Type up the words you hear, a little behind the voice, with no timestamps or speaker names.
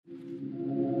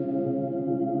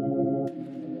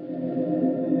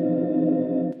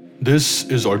This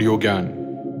is Audio Gyan,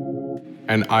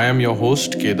 and I am your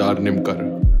host Kedar Nimkar.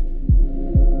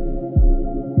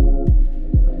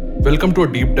 Welcome to a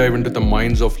deep dive into the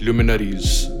minds of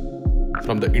luminaries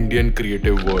from the Indian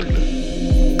creative world.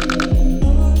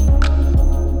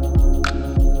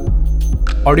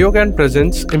 Audio Gyan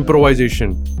presents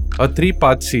Improvisation, a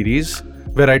 3-part series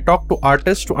where I talk to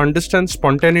artists to understand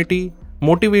spontaneity,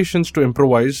 motivations to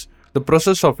improvise, the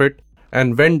process of it,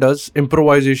 and when does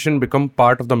improvisation become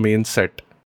part of the main set.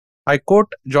 I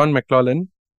quote John McLaughlin,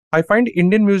 I find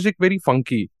Indian music very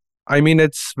funky. I mean,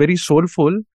 it's very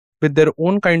soulful with their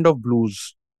own kind of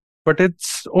blues. But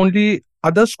it's only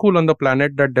other school on the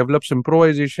planet that develops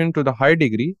improvisation to the high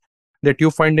degree that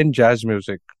you find in jazz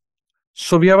music.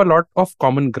 So we have a lot of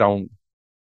common ground.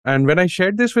 And when I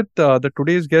shared this with the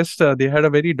today's guest, they had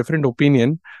a very different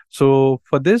opinion. So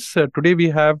for this, today we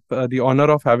have the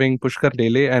honor of having Pushkar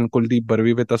Lele and Kuldeep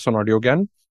Barve with us on Audio Gyan.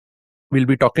 We'll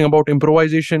be talking about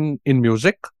improvisation in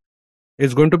music.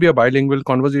 It's going to be a bilingual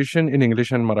conversation in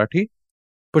English and Marathi.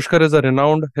 Pushkar is a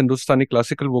renowned Hindustani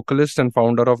classical vocalist and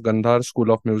founder of Gandhar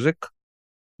School of Music.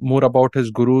 More about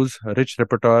his guru's rich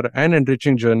repertoire and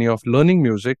enriching journey of learning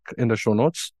music in the show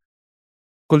notes.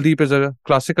 Kuldeep is a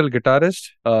classical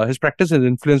guitarist. His practice is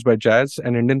influenced by jazz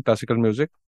and Indian classical music.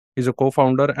 He's a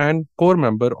co-founder and core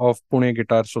member of Pune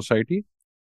Guitar Society.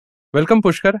 Welcome,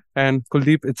 Pushkar and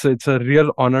Kuldeep. It's a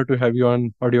real honor to have you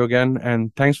on Audio Gyan,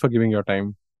 and thanks for giving your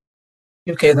time.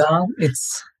 You, Kedar.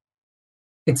 It's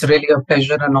really a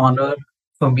pleasure and honor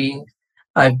for me.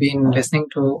 I've been listening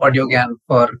to Audio Gyan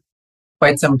for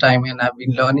quite some time, and I've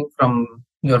been learning from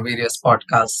your various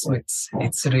podcasts. So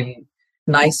it's really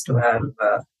nice to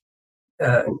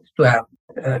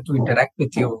interact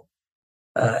with you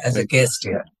as a guest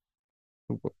here.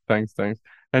 Thanks.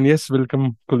 And yes,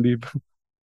 welcome, Kuldeep.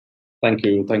 Thank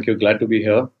you. Glad to be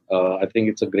here. I think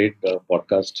it's a great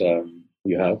podcast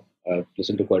you have. I've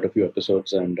listened to quite a few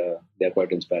episodes and they're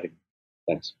quite inspiring.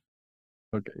 Thanks.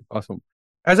 Okay, awesome.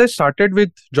 As I started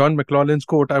with John McLaughlin's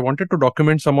quote, I wanted to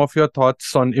document some of your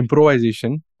thoughts on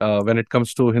improvisation when it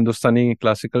comes to Hindustani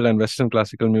classical and Western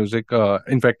classical music.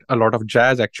 In fact, a lot of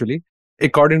jazz actually.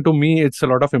 According to me, it's a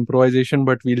lot of improvisation,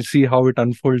 but we'll see how it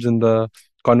unfolds in the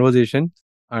conversation.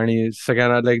 And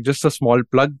again, like just a small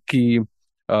plug ki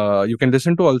you can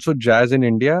listen to also Jazz in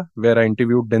India, where I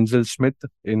interviewed Denzel Smith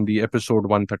in the episode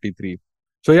 133.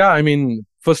 So yeah, I mean,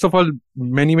 first of all,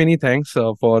 many thanks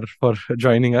for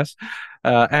joining us.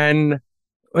 And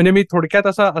म्हणजे मी थोडक्यात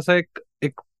असा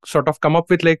एक sort of come up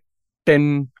with like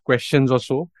 10 questions or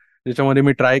so, ज्याच्यामध्ये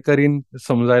मी try करीन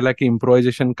समजायला की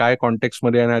improvisation काय context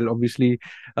मध्ये, and I'll obviously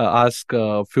ask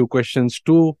a few questions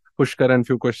to Pushkar and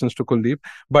few questions to Kuldeep.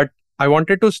 But I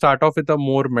wanted to start off with a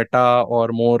more meta or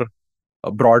more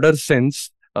broader sense.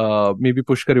 Maybe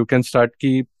Pushkar, you can start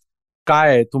की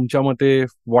काय तुमच्या मते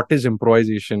what is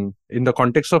improvisation in the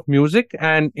context of music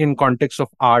and in context of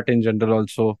art in general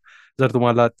also, जर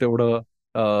तुम्हाला तेवढं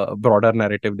broader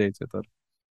narrative द्यायचं तर.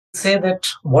 Say that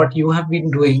what you have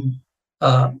been doing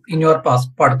in your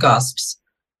past podcasts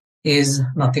is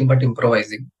nothing but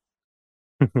improvising.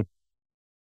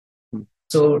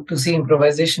 So to see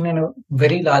improvisation in a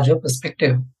very larger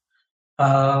perspective,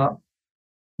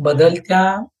 बदलत्या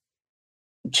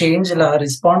चेंजला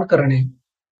respond करणे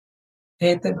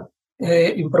हे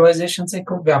इम्प्रोव्हायझेशनचा एक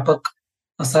खूप व्यापक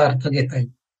असा अर्थ घेता येईल.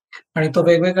 आणि तो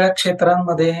वेगवेगळ्या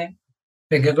क्षेत्रांमध्ये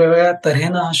वेगवेगळ्या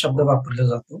तऱ्हेनं हा शब्द वापरला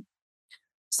जातो.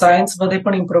 सायन्समध्ये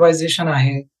पण इम्प्रोव्हायझेशन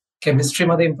आहे,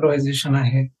 केमिस्ट्रीमध्ये इम्प्रोव्हायझेशन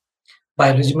आहे,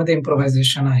 बायोलॉजीमध्ये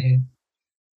इम्प्रोव्हायझेशन आहे.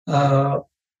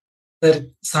 तर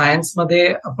सायन्समध्ये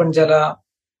आपण ज्याला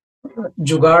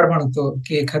जुगाड म्हणतो,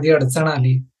 की एखादी अडचण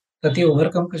आली तर ती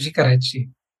ओव्हरकम कशी करायची,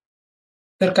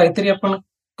 तर काहीतरी आपण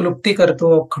क्लुप्ती करतो,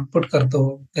 खटपट करतो,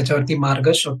 त्याच्यावरती मार्ग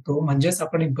शोधतो, म्हणजेच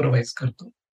आपण इम्प्रोव्हाइज करतो.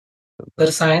 तर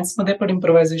सायन्समध्ये पण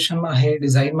इम्प्रोव्हायझेशन आहे,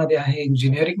 डिझाईनमध्ये आहे,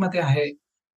 इंजिनिअरिंगमध्ये आहे.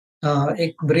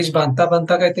 एक ब्रिज बांधता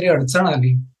काहीतरी अडचण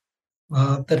आली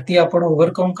तर ती आपण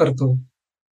ओव्हरकम करतो,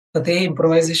 तर ते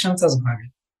इम्प्रोव्हायझेशनचाच भाग आहे.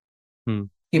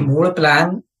 की मूळ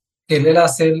प्लॅन केलेला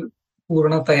असेल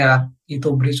पूर्ण तयार, की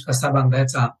तो ब्रिज कसा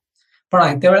बांधायचा, पण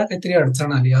आयत्या वेळा काहीतरी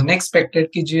अडचण आली, अनएक्सपेक्टेड,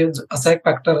 की जी असा एक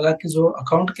फॅक्टर आला की जो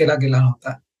अकाउंट केला गेला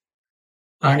नव्हता,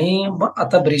 आणि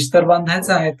आता ब्रिज तर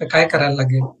बांधायचा आहे तर काय करायला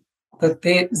लागेल, तर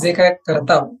ते जे काय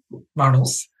करता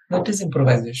माणूस, that is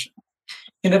improvisation.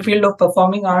 In the field of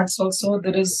performing arts also,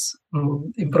 there is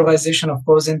improvisation, of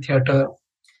course, in theater,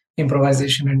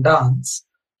 improvisation in dance,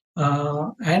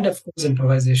 and of course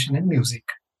improvisation in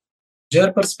music.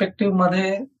 जर पर्स्पेक्टिव्ह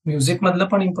मध्ये म्युझिक मधलं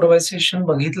पण इम्प्रोव्हायझेशन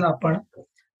बघितलं आपण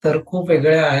तर खूप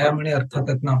वेगळ्या आयाम आणि अर्थ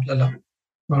त्यातनं आपल्याला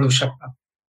मिळू शकतात.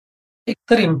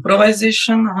 एकतर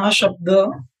इम्प्रोव्हायझेशन हा शब्द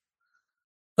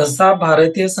तसा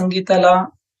भारतीय संगीताला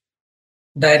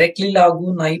डायरेक्टली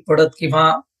लागू नाही पडत किंवा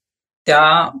त्या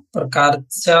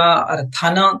प्रकारच्या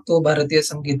अर्थानं तो भारतीय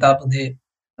संगीतामध्ये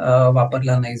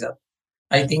वापरला नाही जात.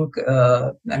 I think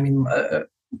I mean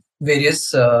various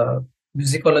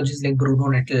musicologists like Bruno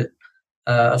Nettel,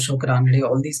 Ashok Ranade,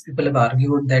 all these people have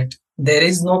argued that there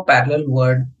is no parallel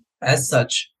word as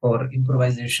such for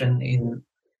improvisation in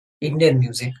Indian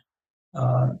music.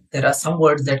 There are some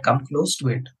words that come close to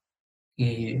it,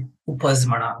 की उपज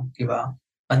म्हणा किंवा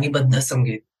अनिबद्ध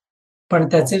संगीत, पण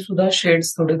त्याचे सुद्धा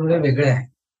shades थोडे थोडे वेगळे आहेत.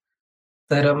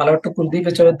 तर मला वाटतं कुलदीप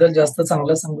याच्याबद्दल जास्त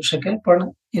चांगलं सांगू शकेल, पण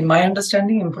in my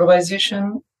understanding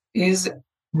improvisation is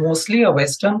mostly a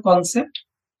western concept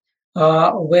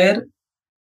where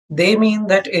they mean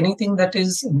that anything that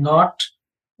is not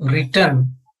written,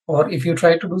 or if you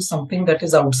try to do something that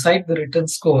is outside the written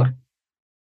score,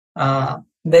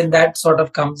 then that sort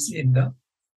of comes in the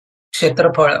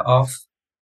kshetrafal of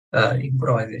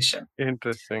improvisation.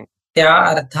 Interesting. त्या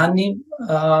अर्थाने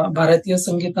भारतीय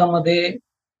संगीतामध्ये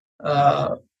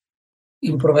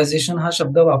improvisation हा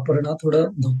शब्द वापरणं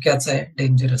थोडं धोक्याचं आहे,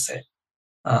 dangerous आहे.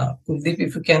 Kuldeep,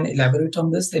 if you can elaborate on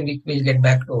this, then we will get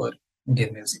back to our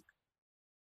Indian music.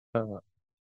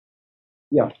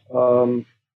 Yeah.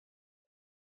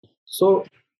 So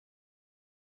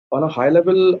on a high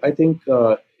level, I think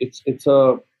it's a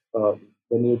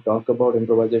when you talk about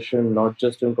improvisation, not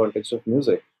just in context of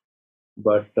music,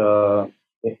 but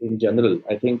in general,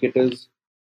 I think it is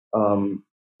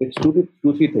it's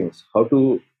two three things. How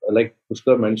to, like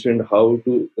Pushkar mentioned, how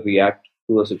to react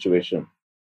to a situation,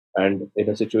 and in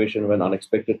a situation when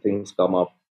unexpected things come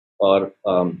up, or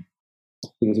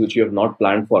things which you have not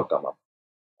planned for come up,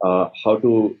 how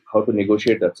to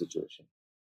negotiate that situation.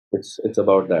 It's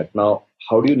about that. Now,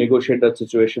 how do you negotiate that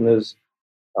situation is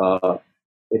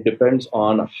it depends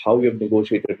on how you have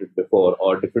negotiated it before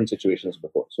or different situations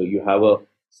before. So you have a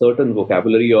certain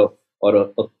vocabulary of, or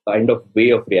a kind of way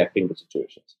of reacting to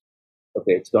situations.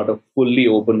 Okay, it's not a fully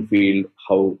open field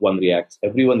how one reacts.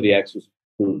 Everyone reacts to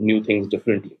new things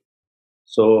differently.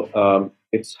 So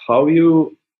it's how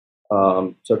you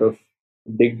sort of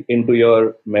dig into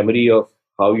your memory of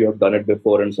how you have done it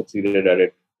before and succeeded at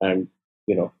it, and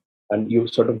and you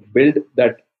sort of build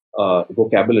that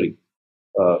vocabulary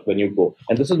when you go.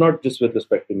 And this is not just with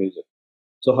respect to music.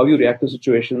 So how you react to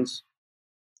situations,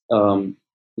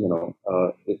 you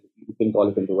can call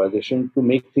it improvisation to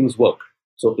make things work.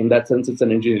 So in that sense, it's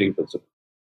an engineering principle.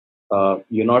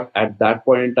 You're not at that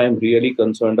point in time really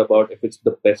concerned about if it's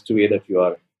the best way that you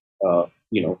are,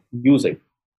 using,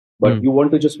 but you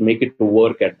want to just make it to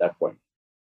work at that point.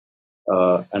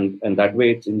 And that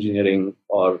way, it's engineering,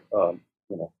 or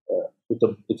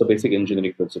it's a basic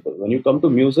engineering principle. When you come to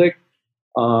music,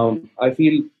 I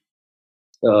feel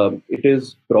it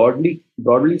is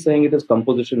broadly saying it is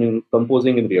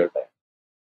composing in real time.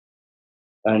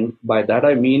 And by that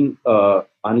I mean,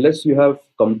 unless you have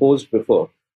composed before,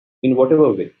 in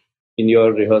whatever way, in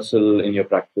your rehearsal, in your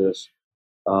practice,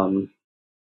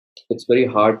 it's very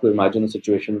hard to imagine a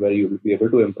situation where you will be able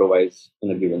to improvise in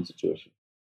a given situation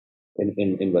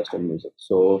in Western music.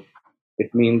 So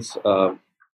it means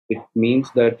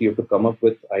that you have to come up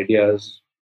with ideas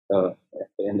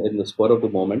in the spur of the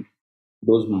moment.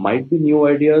 Those might be new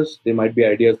ideas. They might be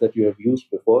ideas that you have used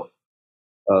before.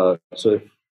 So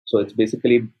it's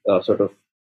basically sort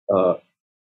of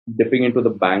dipping into the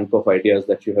bank of ideas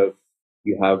that you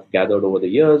have gathered over the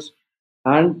years,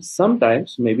 and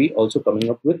sometimes maybe also coming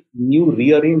up with new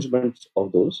rearrangements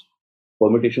of those,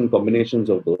 permutation combinations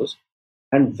of those,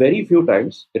 and very few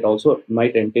times it also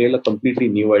might entail a completely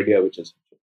new idea, which is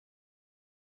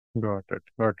Got it.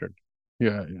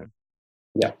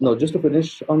 Yeah. No, just to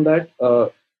finish on that,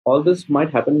 all this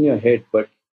might happen in your head, but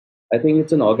I think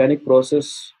it's an organic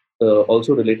process,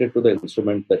 also related to the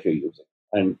instrument that you're using.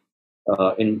 And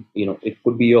it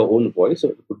could be your own voice,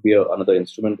 or it could be another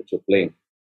instrument that you're playing,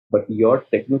 but your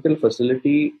technical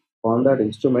facility on that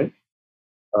instrument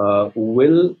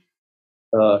will,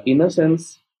 in a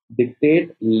sense,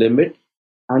 dictate, limit,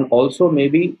 and also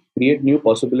maybe create new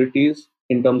possibilities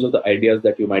in terms of the ideas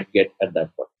that you might get at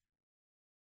that point.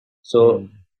 So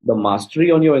the mastery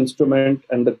on your instrument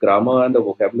and the grammar and the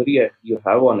vocabulary you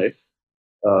have on it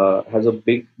has a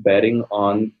big bearing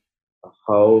on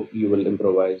how you will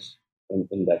improvise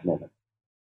in that moment.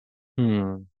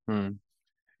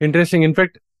 Interesting.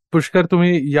 In fact Pushkar,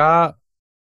 तुम्ही या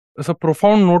असं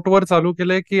profound नोटवर चालू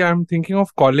केलंय की I am thinking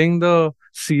of calling the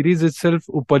series it self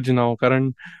उपज नाव.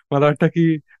 कारण मला वाटतं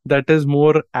की दॅट इज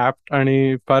मोर ऍप्ट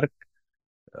आणि फार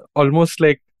ऑलमोस्ट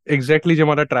लाईक एक्झॅक्टली जे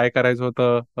मला ट्राय करायचं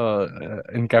होतं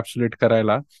एन्कॅप्सुलेट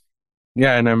करायला.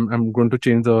 Yeah, and I'm going to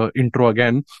change the intro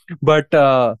again. But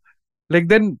like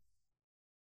then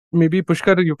maybe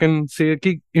Pushkar, you can say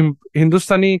की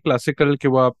हिंदुस्थानी क्लासिकल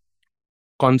किंवा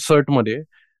कॉन्सर्ट मध्ये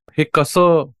हे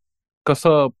कसं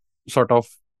कसं सॉर्ट ऑफ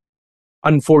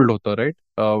अनफोल्ड होतं, right?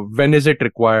 Wien is it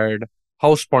required?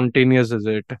 How spontaneous is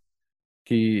it?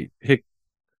 की हे,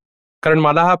 कारण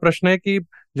मला हा प्रश्न आहे की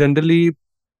जनरली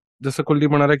जसं कुलदीप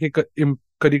म्हणाला की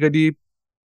कधी कधी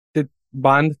ते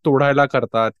बांध तोडायला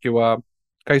करतात किंवा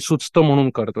काही सुचतं म्हणून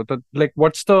करतो, तर like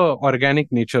what's the organic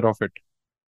nature of it?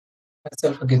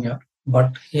 myself again here.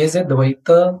 But here's a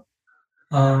Dvaita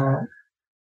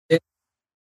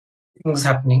things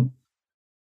happening.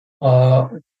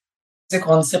 It's a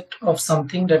concept of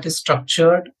something that is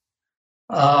structured,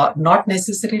 not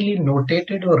necessarily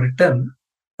notated or written,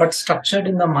 but structured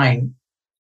in the mind.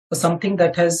 Something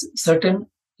that has certain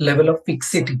level of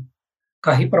fixity.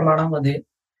 काही प्रमाणामध्ये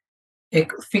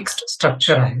एक fixed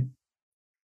structure आहे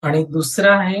आणि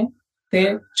दुसरं आहे ते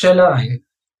चल आहे,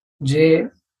 जे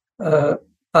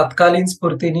तात्कालीन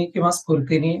स्फूर्तीने किंवा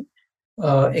स्फूर्तीने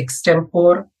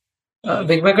एक्सटेम्पोर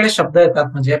वेगवेगळे शब्द येतात,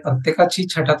 म्हणजे प्रत्येकाची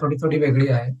छटा थोडी थोडी वेगळी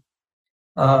आहे.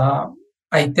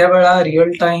 आयत्या वेळा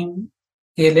रिअल टाइम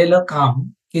केलेलं काम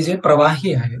की जे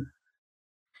प्रवाही आहे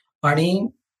आणि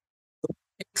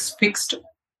एक फिक्स्ड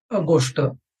गोष्ट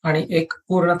आणि एक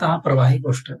पूर्णतः प्रवाही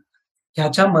गोष्ट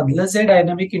ह्याच्या मधलं जे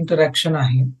डायनामिक इंटरॅक्शन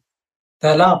आहे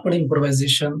त्याला आपण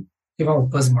इम्प्रोव्हायझेशन किंवा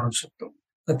उपज म्हणू शकतो.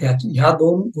 तर ह्या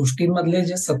दोन गोष्टींमधले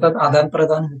जे सतत आदान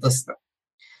प्रदान होत असतं.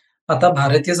 आता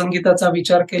भारतीय संगीताचा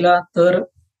विचार केला तर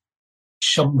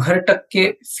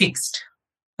 100% फिक्स्ड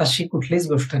अशी कुठलीच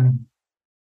गोष्ट नाही.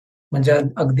 म्हणजे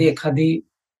अगदी एखादी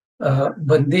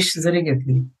बंदिश जरी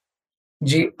घेतली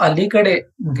जी अलीकडे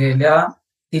गेल्या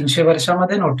 300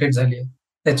 वर्षामध्ये नोटेट झाली आहे,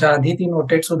 त्याच्या आधी ती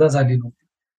नोटेट सुद्धा झाली नव्हती.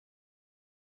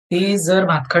 ती जर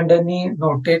भातखंडांनी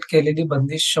नोटेट केलेली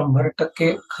बंदिश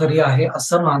 100% खरी आहे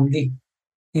असं मानली,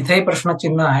 तिथेही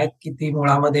प्रश्नचिन्ह आहेत की ती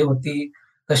मुळामध्ये होती,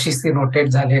 तशीच ती नोटेट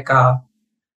झाली का,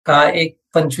 का एक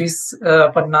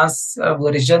 25-50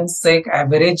 व्हर्जन्सचं एक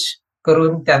ॲव्हरेज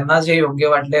करून त्यांना जे योग्य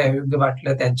वाटले अयोग्य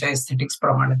वाटलं, त्यांच्या एस्थेटिक्स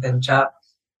प्रमाणे, त्यांच्या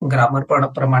ग्रामर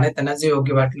प्रमाणे त्यांना जे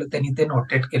योग्य वाटलं त्यांनी ते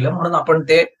नोटेट केलं, म्हणून आपण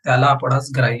त्याला आपण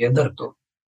आज ग्राह्य धरतो.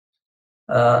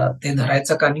 ते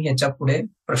धरायचं का नाही याच्या पुढे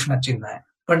प्रश्नचिन्ह आहे.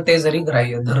 पण ते जरी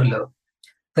ग्राह्य धरलं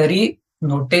तरी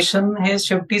नोटेशन हे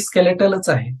शेवटी स्केलेटलच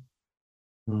आहे.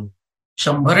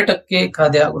 100%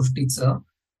 एखाद्या गोष्टीचं,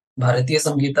 भारतीय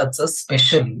संगीताचं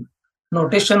स्पेशली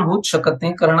नोटेशन होऊच शकत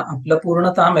नाही, कारण आपलं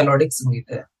पूर्णतः मेलोडिक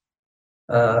संगीत आहे,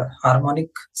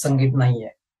 हार्मोनिक संगीत नाहीये,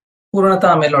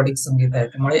 पूर्णतः मेलोडिक संगीत आहे.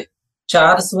 त्यामुळे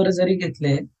 4 स्वर जरी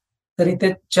घेतले तरी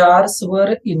ते 4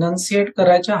 स्वर इनन्सिएट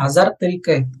करायच्या 1000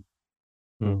 तरीके आहेत.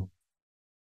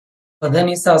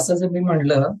 पदनिसा असं जर मी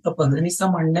म्हणलं तर पदनिसा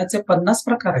म्हणण्याचे 50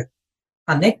 प्रकार आहेत.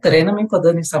 अनेक तऱ्हेनं मी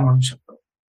पदनिसा म्हणू शकतो.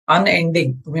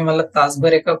 अनएंडिंग. तुम्ही मला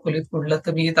तासभर एका खोलीत पुढलं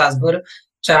तर मी तासभर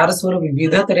 4 स्वर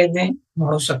विविध तऱ्हेने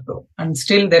म्हणू शकतो. And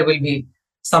still there will be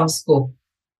some scope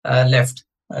left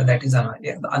that is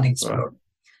unexplored.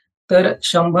 तर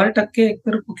 100%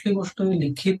 एकतर कुठली गोष्ट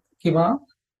लिखित किंवा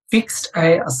फिक्स्ड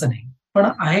आहे असं नाही, पण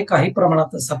आहे काही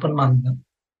प्रमाणात असं आपण मानलं.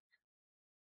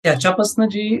 त्याच्यापासून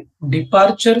जी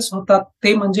डिपार्चर्स होतात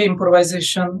ते म्हणजे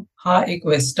इम्प्रोव्हायझेशन हा एक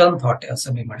वेस्टर्न थॉट आहे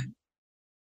असं मी म्हणेन.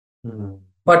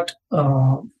 But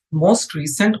most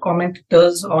recent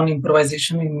commentators on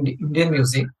improvisation in Indian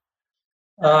music,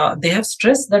 they have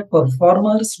stressed that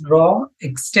performers draw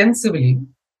extensively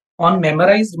on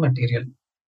memorized material.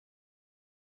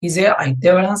 की जे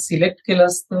आयत्या वेळा सिलेक्ट केलं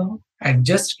असतं,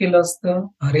 ऍडजस्ट केलं असतं,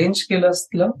 अरेंज केलं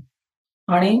असतं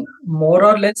आणि more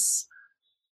or less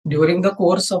during the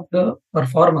course of the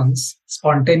performance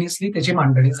spontaneously त्याची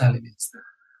मांडणी झालेली असते.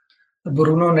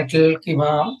 ब्रुनो नेटल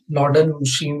किंवा लॉर्डन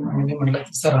मुशीन आणि म्हटलं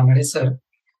तसं Ranade sir,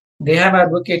 they have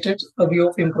advocated a view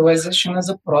of improvisation as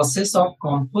a process of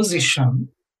composition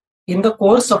in the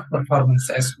course of performance,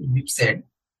 as Kuldeep said.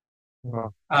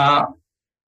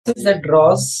 That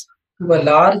draws to a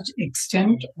large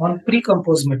extent on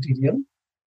pre-composed material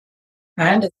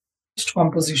and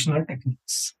compositional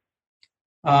techniques.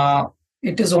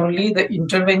 It is only the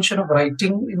intervention of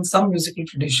writing in some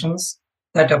musical traditions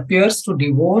that appears to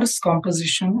divorce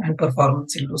composition and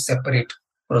performance into separate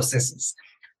processes.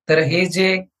 तर हे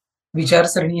जे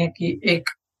विचारसरणी आहे की एक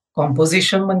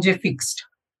composition म्हणजे fixed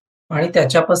आणि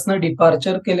त्याच्यापासून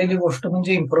डिपार्चर केलेली गोष्ट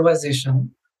म्हणजे इम्प्रोव्हायझेशन,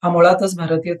 हा मुळातच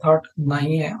भारतीय थॉट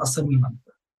नाही आहे असं मी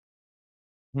म्हणतो.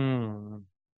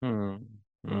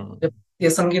 भारतीय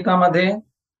संगीतामध्ये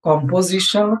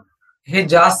कॉम्पोजिशन हे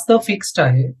जास्त फिक्स्ड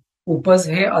आहे, उपज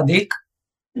हे अधिक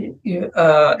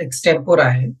एक्सटेम्पोर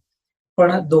आहे.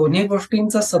 पण दोन्ही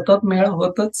गोष्टींचा सतत मेळ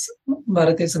होतच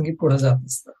भारतीय संगीत पुढे जात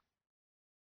असतं.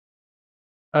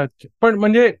 अच्छा. पण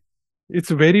म्हणजे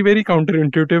it's very very counter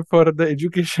इंट्युटिव्ह for the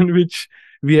education which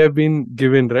we have bin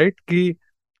given, right? की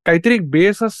काहीतरी एक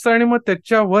बेस असतं आणि मग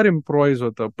त्याच्यावर इम्प्रोव्हाइज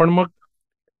होतं. पण मग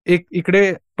एक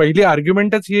इकडे पहिली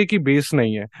आर्ग्युमेंटच ही आहे की बेस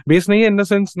नाहीये in the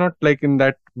sense, not like in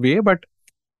that way, but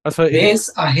असं एक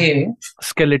बेस आहे,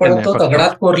 स्केलेटन पण आहे तो फक्त.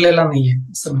 दगडात कोरलेला नाहीये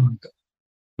असं मी म्हणतो.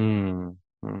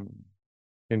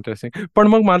 इंटरेस्टिंग. पण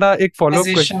मग मला एक फॉलोअप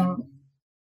Improvisation. क्वेश्चन.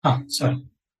 हा,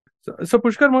 सॉरी.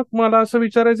 पुष्कर, मग मला असं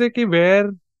विचारायचंय की वेअर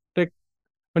ते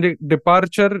म्हणजे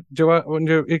डिपार्चर जेव्हा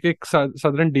म्हणजे एक एक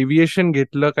साधारण डेव्हिएशन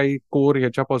घेतलं काही कोर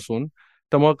ह्याच्यापासून,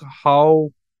 तर मग हाऊ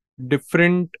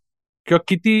डिफरंट किंवा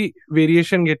किती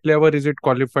व्हेरिएशन घेतल्यावर is it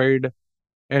qualified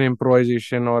an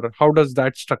improvisation, or how does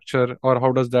that structure, or how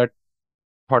does that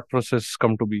thought process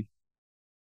come to be?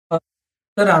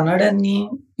 तर रानड्यांनी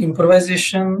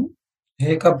इम्प्रोव्हायझेशन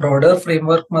हे एका ब्रॉडर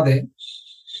फ्रेमवर्क मध्ये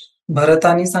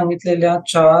भरतानी सांगितलेल्या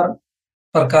 4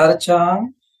 प्रकारच्या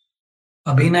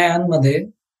अभिनयांमध्ये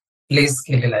प्लेस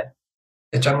केलेला आहे.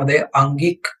 त्याच्यामध्ये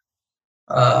अंगिक,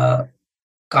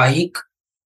 कायिक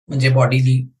म्हणजे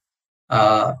बॉडीली,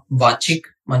 वाचिक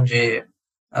म्हणजे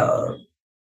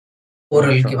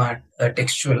ओरल अच्छा. किंवा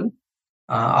टेक्स्च्युअल,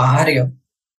 आहार्य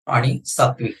आणि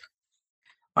सात्विक.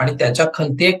 आणि त्याच्या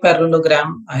खालती एक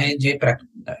पॅरलोग्राम आहे जे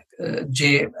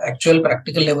ऍक्च्युअल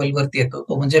प्रॅक्टिकल लेवलवरती येतो,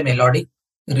 तो म्हणजे मेलॉडिक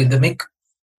रिदमिक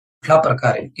कुठला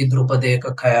प्रकार आहे, की ध्रुपद आहे का,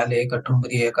 खयाल आहे का,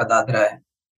 ठुमरी आहे का, दादरा आहे.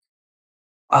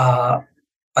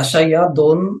 अशा या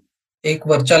 2, एक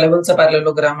वरच्या लेवलचा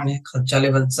पॅरलेलोग्राम आणि खालच्या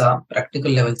लेवलचा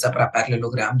प्रॅक्टिकल लेवलचा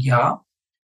पॅरलेलोग्राम, ह्या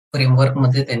फ्रेमवर्क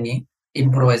मध्ये त्यांनी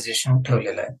इम्प्रोव्हायझेशन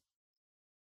ठेवलेलं आहे.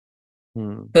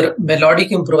 तर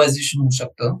मेलॉडिक इम्प्रोव्हायझेशन होऊ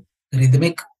शकतं,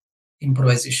 रिदमिक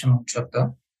इम्प्रोव्हायझेशन होऊ शकतं,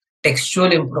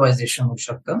 टेक्स्च्युअल इम्प्रोव्हायझेशन होऊ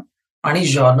शकतं आणि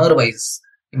जॉनर वाईज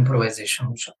इम्प्रोव्हायझेशन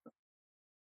होऊ शकतं.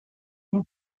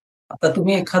 आता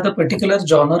तुम्ही एखादं पर्टिक्युलर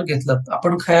जॉनर घेतलं,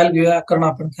 आपण खयाल घेऊया, कारण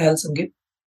आपण खयाल संगीत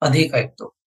अधिक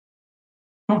ऐकतो.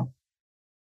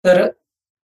 तर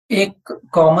एक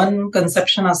कॉमन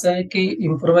कन्सेप्शन असं आहे की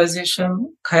इम्प्रोव्हायझेशन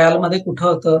खयालमध्ये कुठं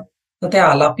होतं, तर ते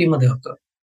आलापीमध्ये होतं,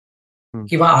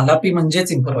 किंवा आलापी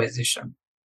म्हणजेच इम्प्रोव्हायझेशन.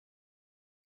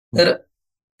 तर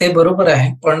ते बरोबर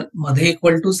आहे, पण मध्ये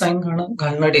इक्वल टू साईन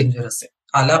घालणं डेंजरस आहे.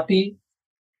 आलापी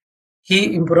ही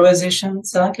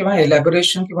इम्प्रोव्हायझेशनचा किंवा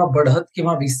एलॅबोरेशन किंवा बढत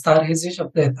किंवा विस्तार हे जे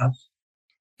शब्द येतात,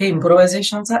 हे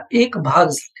इम्प्रोव्हायझेशनचा एक भाग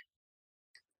झाले.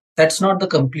 That's not the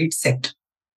complete set.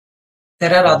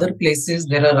 There are other places,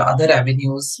 there are other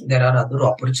avenues, there are other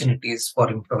opportunities for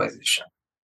improvisation.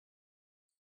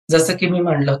 जसं की मी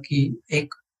म्हणलं की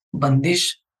एक बंदिश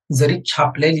जरी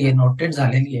छापलेली आहे, नोटेड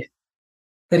झालेली आहे,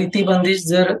 तरी ती बंदिश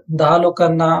जर 10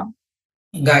 लोकांना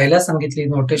गायला सांगितली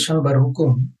नोटेशन वर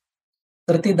हुकूम,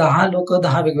 तर ती 10 लोक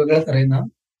 10 वेगवेगळ्या तऱ्हेनं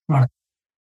म्हणतात.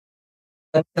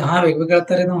 तर 10 वेगवेगळ्या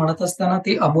तऱ्हेनं म्हणत असताना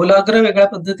ती आमूलाग्र वेगळ्या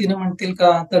पद्धतीने म्हणतील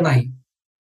का, तर नाही.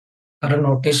 कारण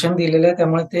नोटेशन दिलेलं आहे,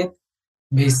 त्यामुळे ते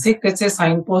बेसिक त्याचे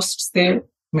साइन पोस्ट ते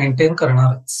मेंटेन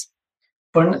करणारच.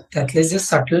 पण त्यातले जे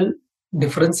सटल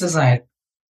डिफरन्सेस आहेत,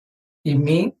 की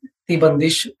मी ती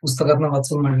बंदिश पुस्तकातनं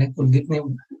वाचून म्हणणे, कुलदीपने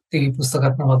ती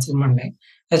पुस्तकातनं वाचून म्हणणे,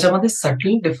 त्याच्यामध्ये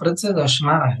सटल डिफरन्सेस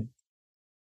असणार आहेत.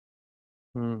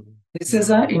 दिस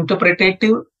इज अ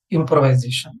इंटरप्रिटेटिव्ह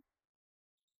इम्प्रोव्हायझेशन,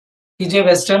 की जे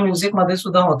वेस्टर्न म्युझिकमध्ये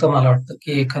सुद्धा होतं. मला वाटतं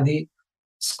की एखादी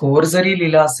स्कोर जरी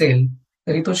लिहिला असेल,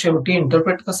 तरी तो शेवटी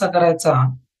इंटरप्रेट कसा करायचा,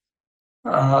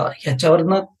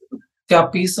 ह्याच्यावरनं त्या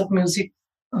पीस ऑफ म्युझिक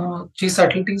ची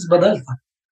सटलिटीज बदलतात.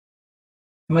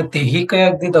 मग तेही काही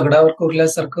अगदी दगडावर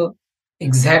कोरल्यासारखं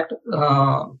एक्झॅक्ट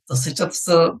तसंच्या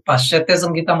तसं पाश्चात्य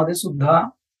संगीतामध्ये सुद्धा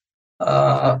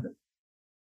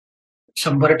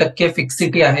 100%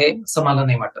 फिक्सिटी आहे असं मला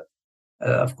नाही वाटत.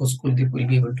 Of course Kuldeep will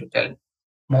be able to tail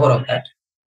more of that.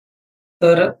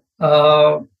 तर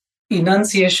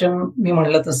इनन्सिएशन मी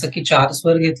म्हटलं तसं की 4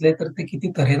 स्वर घेतले तर ते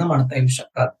किती तऱ्हेनं म्हणता येऊ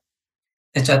शकतात.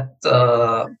 त्याच्यात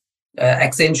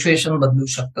ऍक्सेंच्युएशन बदलू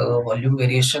शकतं, व्हॉल्यूम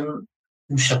व्हेरिएशन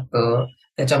होऊ शकतं,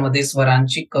 त्याच्यामध्ये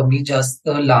स्वरांची कमी जास्त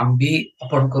लांबी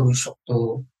आपण करू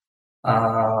शकतो.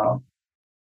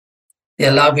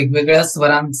 त्याला वेगवेगळ्या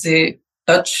स्वरांचे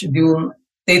टच देऊन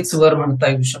तेच स्वर म्हणता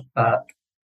येऊ शकतात.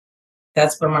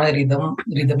 त्याचप्रमाणे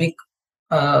रिदमिक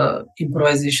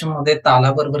इम्प्रोव्हायझेशन मध्ये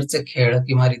तालाबरोबरचे खेळ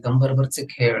किंवा रिदम बरोबरचे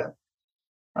खेळ,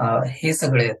 हे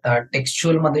सगळे येतात.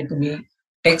 टेक्स्च्युअल मध्ये तुम्ही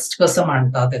टेक्स्ट कसं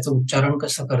मांडता, त्याचं उच्चारण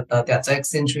कसं करता, त्याचं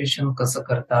एक्सेंच्युएशन कसं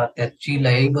करता, त्याची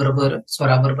लय बरोबर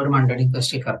स्वराबरोबर मांडणी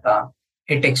कशी करता,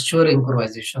 हे टेक्स्च्युअल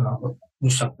इम्प्रोव्हायझेशन होऊ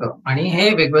शकतं. आणि हे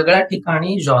वेगवेगळ्या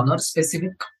ठिकाणी जॉनर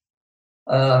स्पेसिफिक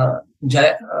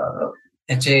ज्या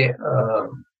त्याचे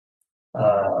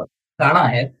गाणं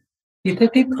आहेत, तिथे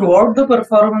ती थ्रूआउट द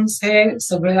परफॉर्मन्स हे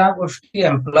सगळ्या गोष्टी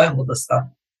एम्प्लॉय होत असतात.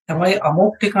 त्यामुळे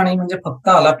अमुक ठिकाणी म्हणजे फक्त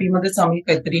आलापीमध्येच आम्ही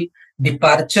काहीतरी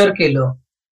डिपार्चर केलं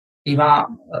किंवा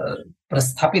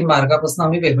प्रस्थापित मार्गापासून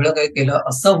आम्ही वेगळं काही केलं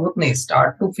असं होत नाही.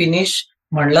 स्टार्ट टू फिनिश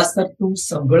म्हणलास तर तू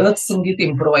सगळंच संगीत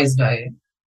इम्प्रोव्हाइज्ड आहे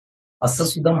असं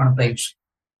सुद्धा म्हणता येईल.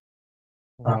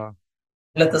 वा.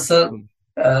 तसं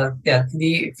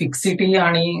त्यातली फिक्सिटी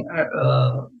आणि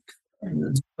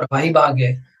जो प्रवाही भाग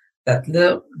आहे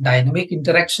त्यातलं डायनॅमिक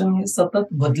इंटरॅक्शन हे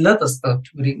सतत बदलत असतं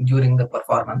ड्युरिंग द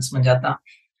परफॉर्मन्स. म्हणजे आता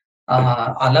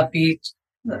आलापी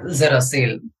जर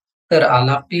असेल तर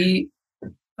आलापी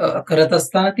करत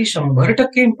असताना ती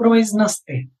 100% इम्प्रोव्हाइज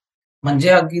नसते. म्हणजे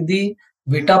अगदी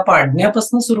विटा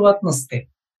पाडण्यापासून सुरुवात नसते.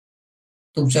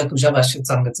 तुझ्या भाषेत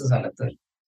सांगायचं झालं तर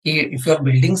की if you R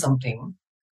building something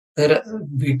तर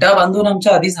विटा बांधून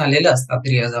आमच्या आधी झालेल्या असतात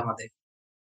रियाजामध्ये,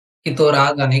 की तो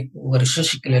राग अनेक वर्ष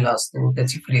शिकलेला असतो,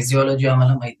 त्याची फ्रेजिओलॉजी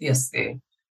आम्हाला माहिती असते.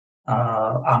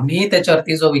 आम्ही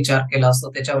त्याच्यावरती जो विचार केला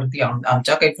असतो त्याच्यावरती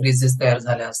आमच्या काही फ्रेजेस तयार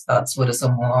झाल्या असतात.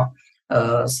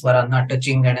 स्वरसमूह, स्वरांना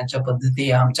टचिंग देण्याच्या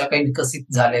पद्धती आमच्या काही विकसित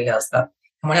झालेल्या असतात.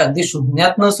 त्यामुळे अगदी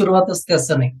शून्यातनं सुरुवात असते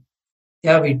असं नाही.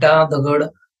 त्या विटा, दगड,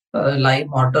 लाईम,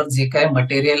 मॉर्टर जे काय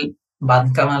मटेरियल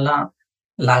बांधकामाला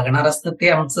लागणार असतं ते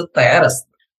आमचं तयार असतं.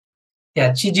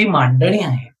 त्याची जी मांडणी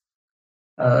आहे,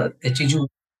 त्याची जी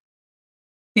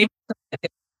ती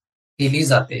केली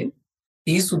जाते,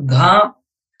 ती सुद्धा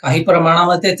काही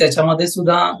प्रमाणामध्ये त्याच्यामध्ये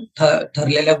सुद्धा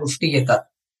ठरलेल्या गोष्टी येतात.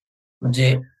 म्हणजे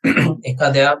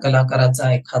एखाद्या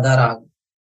कलाकाराचा एखादा राग,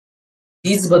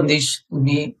 तीच बंदिश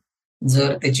तुम्ही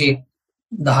जर त्याची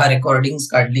 10 रेकॉर्डिंग्स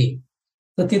काढली,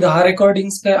 तर ती 10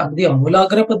 रेकॉर्डिंग्स काय अगदी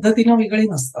आमूलाग्र पद्धतीनं वेगळी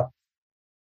नसतात.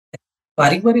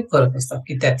 बारीक-बारीक फरक असतात,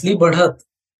 की त्यातली बढत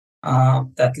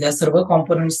त्यातल्या सर्व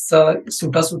कॉम्पोनंट्सचा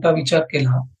सुटा-सुटा विचार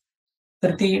केला,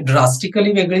 तर ती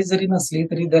ड्रास्टिकली वेगळी जरी नसली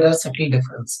तरी देअर आर सटल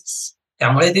डिफरन्सेस.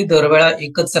 त्यामुळे ती दरवेळा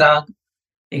एकच राग,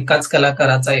 एकाच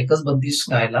कलाकाराचा एकच बंदिश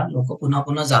गायला लोकं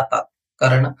पुन्हा-पुन्हा जातात.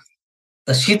 कारण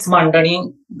तशीच मांडणी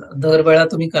दरवेळा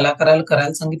तुम्ही कलाकाराला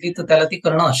करायला सांगितली तर त्याला ती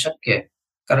करणं अशक्य आहे.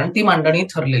 कारण ती मांडणी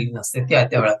ठरलेली नसते, ती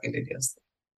त्या वेळा केलेली असते.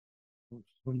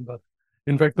 सुंदर.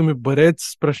 इनफॅक्ट तुम्ही बरेच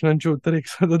प्रश्नांची उत्तर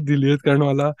एकसाथच दिली आहेत, कारण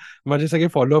मला माझे सगळे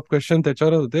फॉलोअप क्वेश्चन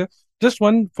त्याच्यावरच होते. Just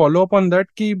one follow up on that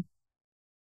की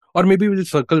or maybe we'll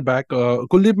circle back.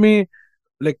 Kuldeep, me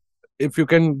like if you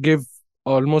can give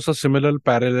almost a similar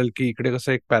parallel की इकडे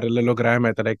कसं एक पॅरलेलोग्राम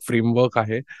आहे, त्याला एक फ्रेमवर्क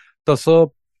आहे, तसं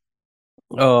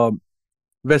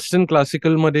वेस्टर्न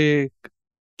क्लासिकल मध्ये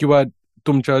किंवा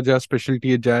तुमच्या ज्या स्पेशलिटी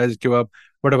आहे जॅझ किंवा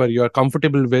whatever you are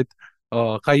comfortable with,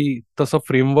 काही तसं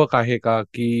फ्रेमवर्क आहे का?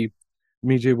 की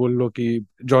मी जे बोललो की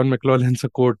जॉन मॅक्लॉलेनचं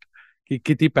कोट की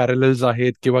किती पॅरलल्स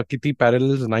आहेत किंवा किती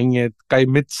पॅरलल्स नाही आहेत, काही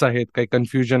मिथ्स आहेत, काही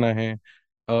कन्फ्युजन आहे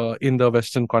in the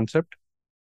Western concept?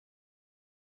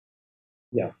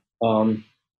 Yeah.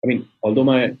 I mean, although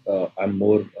I'm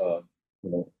more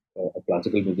a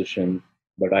classical musician,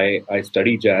 but I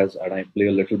study jazz and I play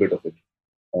a little bit of it.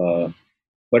 Uh,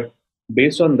 but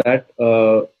based on that,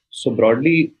 so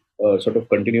broadly, sort of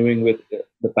continuing with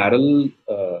the parallel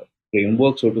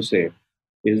framework, so to say,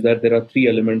 is that there are three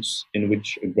elements in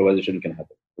which improvisation can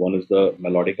happen. One is the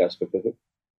melodic aspect of it.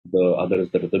 The other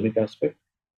is the rhythmic aspect.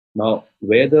 Now,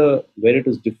 where it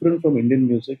is different from Indian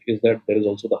music is that there is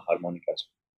also the harmonic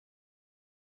aspect,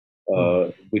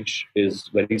 which is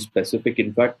very specific.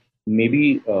 In fact,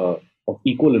 maybe of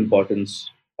equal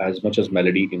importance as much as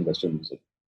melody in Western music.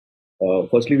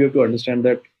 Firstly, we have to understand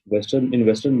that in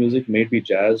Western music, may it be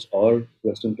jazz or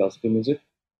Western classical music,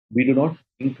 we do not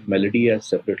think melody as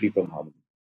separately from harmony.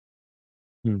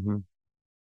 Mm-hmm.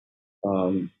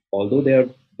 Although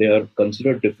they are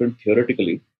considered different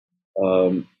theoretically,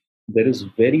 there is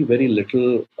very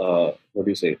little what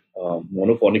do you say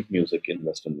monophonic music in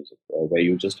Western music, where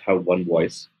you just have one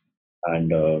voice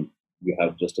and you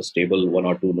have just a stable one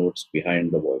or two notes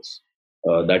behind the voice.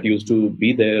 That used to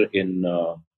be there in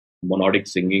monodic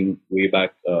singing way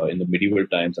back in the medieval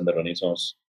times and the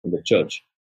Renaissance in the church.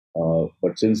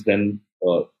 But since then,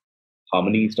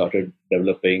 harmony started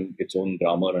developing its own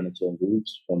grammar and its own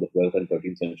rules from the 12th and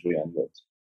 13th century onwards.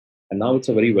 And now it's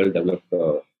a very well developed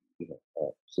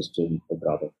system,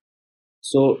 rather.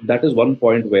 So that is one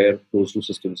point where those two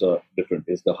systems are different,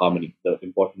 is the harmony, the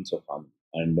importance of harmony.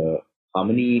 And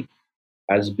harmony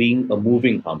as being a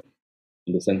moving harmony,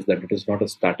 in the sense that it is not a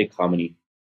static harmony,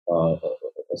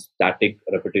 a static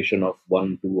repetition of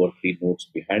one, two, or three notes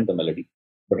behind the melody,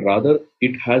 but rather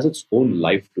it has its own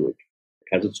life to it. It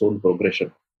has its own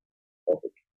progression of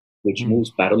it, which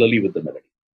moves parallelly with the melody,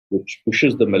 which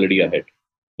pushes the melody ahead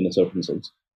in a certain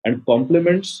sense, and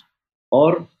complements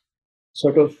or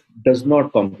sort of does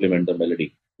not complement the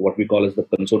melody, what we call as the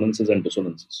consonances and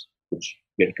dissonances. which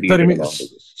get created along with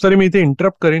it. Sir मी इथे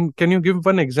interrupt करेन. Can you give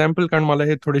one example? कारण मला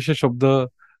हे थोडेसे शब्द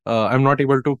I am not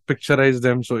able to picturise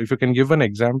them. So if you can give one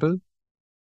example.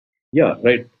 Yeah,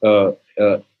 right.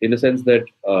 In the sense that,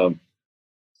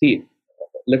 see,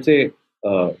 let's say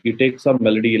you take some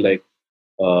melody like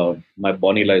 "My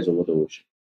Bonnie Lies Over the Ocean."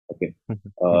 Okay,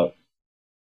 uh,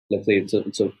 let's say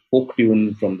it's a folk tune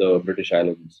from the British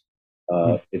Islands.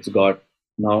 It's got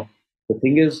now. The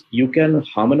thing is, you can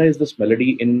harmonize this melody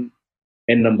in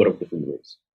n number of different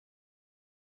ways.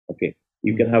 Okay,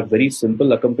 you can have very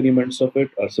simple accompaniments of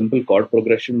it, or simple chord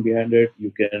progression behind it.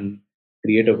 You can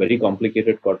create a very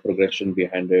complicated chord progression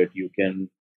behind it. You can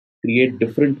create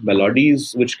different melodies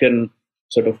which can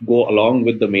sort of go along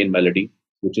with the main melody,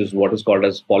 which is what is called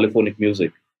as polyphonic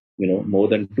music. More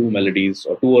than two melodies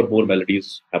or two or more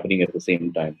melodies happening at the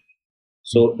same time.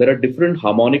 So there are different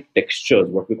harmonic textures,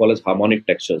 what we call as harmonic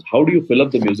textures. How do you fill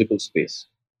up the musical space?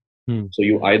 So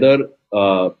you either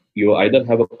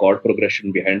have a chord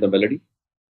progression behind the melody,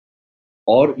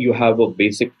 or you have a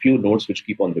basic few notes which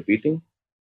keep on repeating,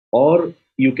 or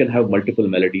you can have multiple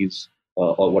melodies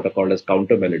or what are called as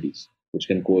counter melodies, which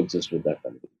can coexist with that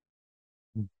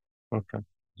melody. Okay.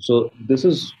 So this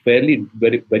is very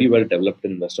very well developed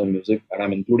in Western music, and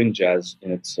I'm including jazz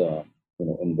in its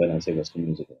in when I say Western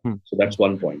music. So that's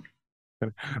one point.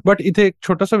 But इथे एक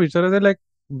छोटासा विचारायचं आहे,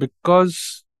 because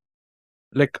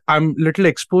I'm little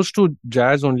exposed to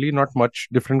jazz only, not much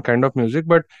different kind of music.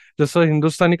 But जसं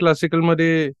Hindustani classical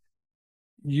मध्ये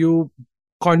you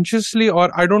consciously, or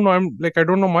I don't know, I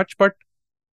don't know much, but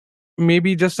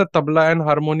maybe just a tabla and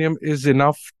harmonium is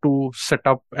enough to set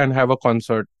up and have a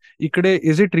concert. Ikade,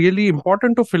 is it really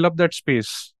important to fill up that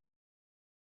space,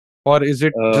 or is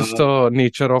it just the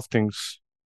nature of things?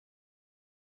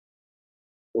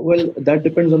 Well, that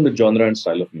depends on the genre and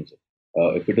style of music.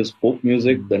 If it is folk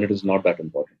music, then it is not that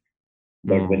important.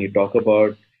 But when you talk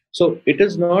about, so it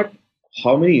is not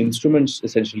how many instruments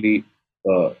essentially,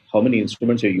 how many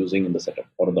instruments you're using in the setup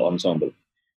or in the ensemble,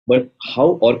 but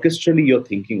how orchestrally you're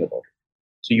thinking about it.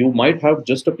 So you might have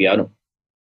just a piano,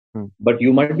 but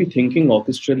you might be thinking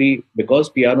orchestrally, because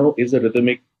piano is a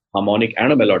rhythmic, harmonic,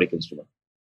 and a melodic instrument.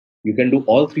 You can do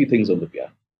all three things on the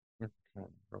piano.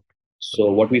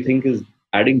 So what we think is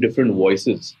adding different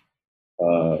voices,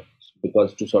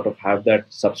 because to sort of have that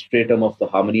substratum of the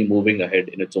harmony moving ahead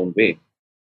in its own way.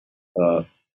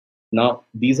 Now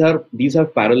these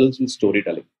have parallels with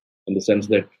storytelling, in the sense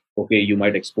that, okay, you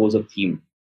might expose a theme,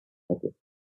 okay,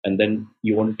 and then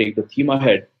you want to take the theme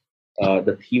ahead.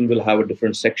 The theme will have a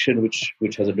different section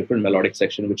which has a different melodic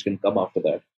section which can come after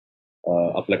that.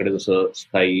 आपल्याकडे जसं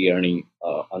स्थायी आणि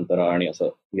अंतरा आणि असं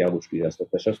या गोष्टी असतात,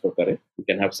 तशाच प्रकारे we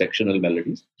can have sectional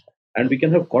melodies, and we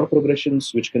can have chord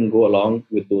progressions which can go along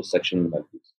with those sectional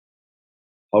melodies.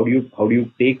 How do you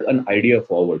take an idea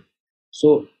forward?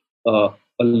 So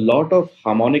a lot of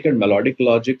harmonic and melodic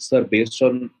logics are based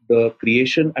on the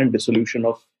creation and dissolution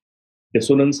of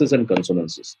dissonances and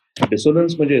consonances.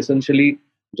 Dissonance म्हणजे essentially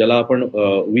ज्याला आपण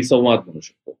विसंवाद म्हणू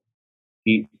शकतो,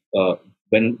 की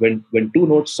when two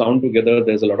notes sound together,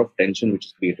 there's a lot of tension which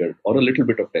is created, or a little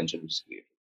bit of tension which is created.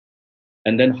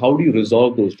 And then how do you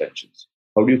resolve those tensions?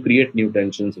 How do you create new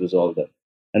tensions, resolve them?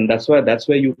 And that's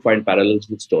where you find parallels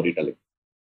with storytelling.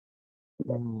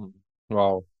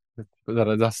 Wow.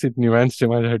 जरा जास्तीत nuanced आहे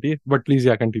माझ्यासाठी, but please,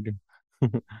 yeah, continue.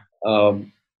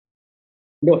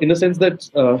 No, in the sense that,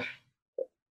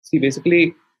 see,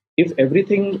 basically, if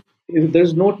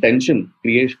there's no tension,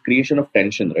 creation of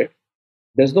tension, right?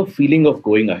 There's no feeling of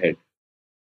going ahead.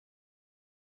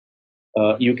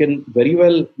 You can very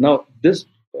well, now this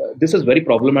is very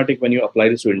problematic when you apply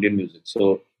this to Indian music.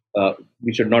 So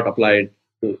we should not apply it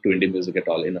to Indian music at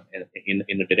all in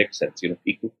a direct sense.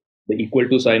 The equal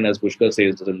to sign, as Pushkar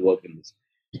says, doesn't work in this.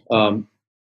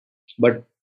 But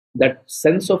that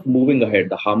sense of moving ahead,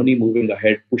 the harmony moving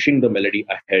ahead, pushing the melody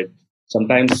ahead,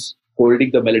 sometimes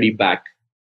holding the melody back,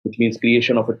 which means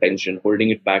creation of a tension, holding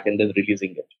it back and then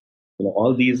releasing it.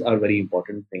 All these are very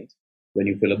important things when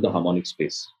you fill up the harmonic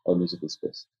space or musical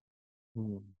space.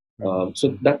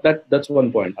 So that's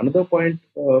one point. Another point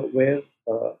where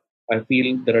I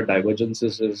feel there are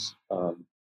divergences is,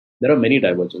 there are many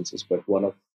divergences, but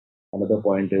another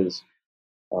point is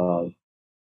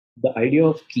the idea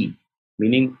of key,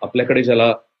 meaning आपल्याकडे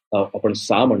ज्याला आपण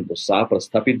सा म्हणतो, सा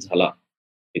प्रस्थापित झाला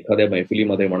एखाद्या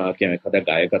मैफिलीमध्ये म्हणा किंवा एखाद्या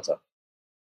गायकाचा,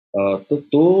 तर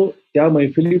तो त्या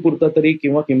मैफिलीपुरता तरी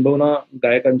किंवा किंबहुना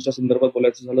गायकांच्या संदर्भात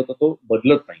बोलायचं झालं तर तो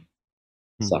बदलत नाही.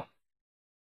 सा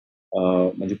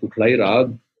म्हणजे कुठलाही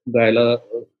राग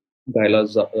गायला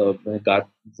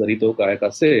जरी तो गायक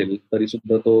असेल तरी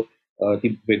सुद्धा तो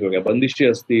ती वेगवेगळ्या बंदिशी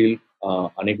असतील,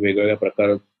 अनेक वेगवेगळ्या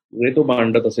प्रकार रे तो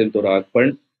मांडत असेल तो राग,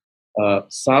 पण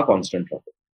सा कॉन्स्टंट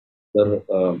राहतो. तर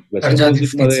वेस्टर्न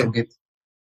षड्जाधिष्ठित म्युझिकमध्ये संगीत.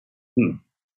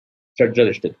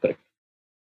 षड्जरिष्टित, correct.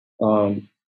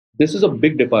 This is a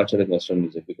big departure in Western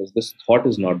music because this thought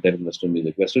is not there in Western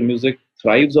music. Western music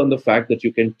thrives on the fact that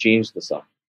you can change the sound.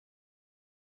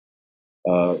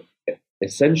 Uh,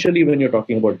 Essentially, when you're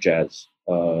talking about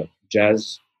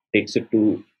jazz takes it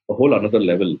to a whole another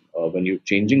level when you're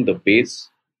changing the bass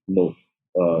note,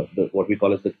 what we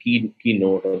call as the key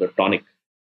note or the tonic,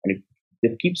 and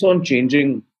it keeps on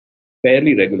changing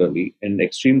fairly regularly. In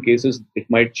extreme cases, it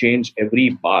might change every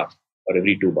bar or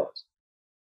every 2 bars.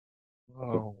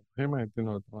 हे माहिती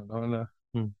नव्हतं मला.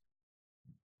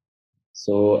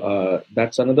 So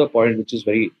that's another point which is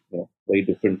very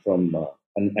different from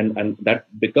and that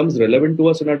becomes relevant to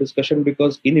us in our discussion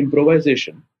because in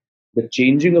improvisation, the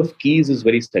changing of keys is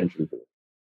very central to it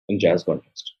in jazz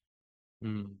context.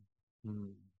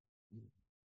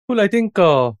 Cool. I think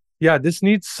this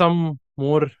needs some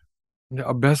more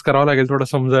अभ्यास करावा लागेल थोडं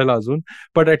समजायला अजून,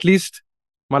 but at least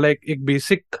मला एक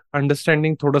basic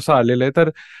understanding थोडंसं आलेलं आहे. तर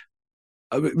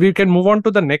we can move on to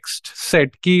the next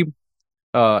set की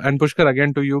and Pushkar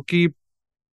again to you की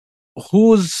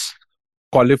who's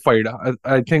qualified.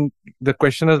 I think the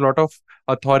question has a lot of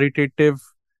authoritative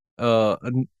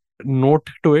note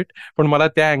to it, पण मला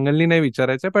त्या अँगलनी नाही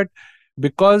विचारायचं. But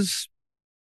because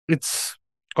it's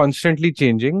constantly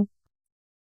changing,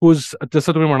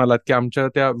 जसं तुम्ही म्हणालात की आमच्या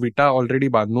त्या विटा ऑलरेडी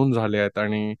बांधून झाल्या आहेत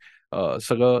आणि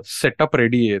सगळं सेटअप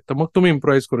रेडी आहे, तर मग तुम्ही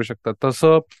इम्प्रोव्हाइज करू शकता.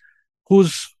 तसं who's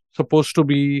supposed to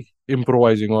be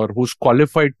improvising or who's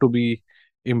qualified to be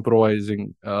improvising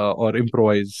or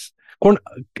improvise, कोण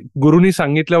गुरुनी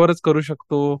सांगितल्यावरच करू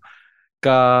शकतो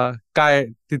का, काय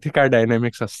तिथे काय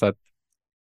डायनॅमिक्स असतात?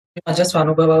 मी माझ्या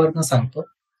स्वानुभवावरनं सांगतो.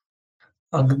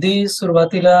 अगदी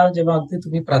सुरुवातीला जेव्हा अगदी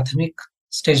तुम्ही प्राथमिक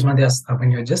स्टेजमध्ये असता,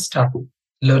 when you just start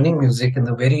learning music in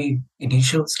the very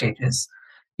initial stages,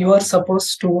 you are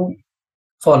supposed to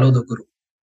follow the guru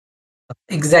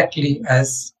exactly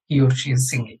as he or she is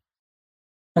singing.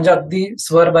 म्हणजे अगदी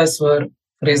स्वर बाय स्वर,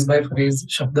 फ्रेज बाय फ्रेज,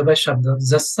 शब्द बाय शब्द,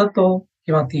 जसं तो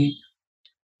किंवा ती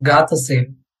गात असेल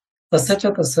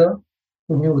तसंच्या तसं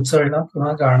तुम्ही उचलणं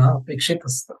किंवा गाणं अपेक्षित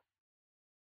असतं.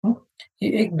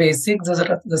 ही एक बेसिक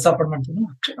जसं आपण म्हणतो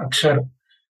ना अक्षर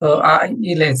आ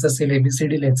ई लिहायचं असेल,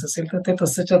 एबीसीडी लिहायचं असेल, तर ते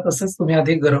तसंच्या तसंच तुम्ही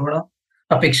आधी गरवणं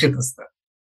अपेक्षित असतं.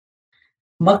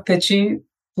 मग त्याची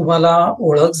तुम्हाला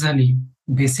ओळख झाली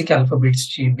बेसिक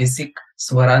अल्फाबेट्सची, बेसिक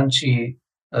स्वरांची,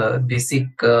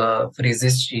 बेसिक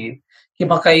फ्रेजेसची,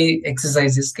 किंवा काही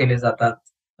एक्सरसाइजेस केले जातात,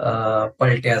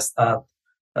 पलटे असतात,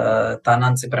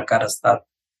 तानांचे प्रकार असतात.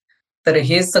 तर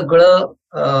हे सगळं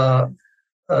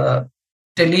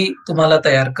मेंटली तुम्हाला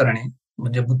तयार करणे,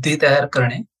 म्हणजे बुद्धी तयार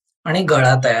करणे आणि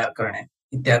गळा तयार करणे,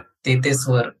 ते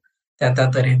स्वर त्या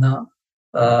तऱ्हेनं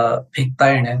फेकता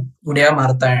येणे, उड्या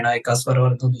मारता येणं एका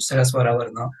स्वरावरनं दुसऱ्या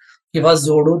स्वरावरनं, किंवा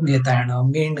जोडून घेता येणं,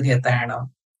 मींड घेता येणं,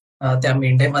 त्या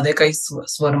मेंढेमध्ये काही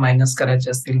स्वर मायनस करायचे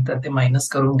असतील तर ते मायनस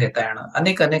करून घेता येणं,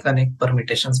 अनेक अनेक अनेक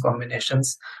परमिटेशन्स,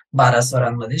 कॉम्बिनेशन्स 12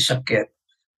 स्वरांमध्ये शक्य आहेत.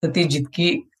 तर ती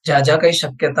ज्या ज्या काही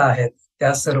शक्यता आहेत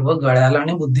त्या सर्व गळ्याला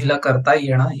आणि बुद्धीला करता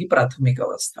येणं ही प्राथमिक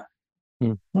अवस्था.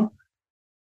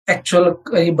 ऍक्च्युअल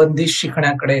काही बंदिश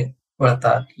शिकण्याकडे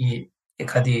वळतात, की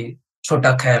एखादी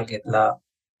छोटा ख्याल घेतला,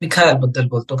 मी ख्यालबद्दल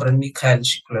बोलतो कारण मी ख्याल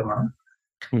शिकलोय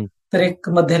म्हणून, तर एक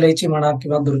मध्यलयची म्हणा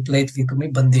किंवा द्रुतलयतली तुम्ही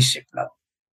बंदिश शिकला,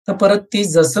 तर परत ती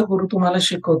जसं गुरु तुम्हाला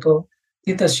शिकवतो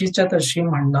ती तशीच्या तशी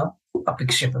म्हणणं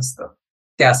अपेक्षित असतं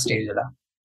त्या स्टेजला.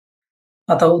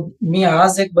 आता मी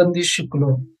आज एक बंदिश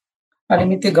शिकलो आणि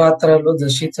मी ते गात राहिलो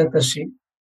जशीच्या तशी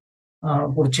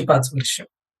पुढची 5 वर्ष.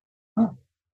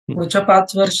 पुढच्या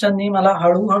 5 वर्षांनी मला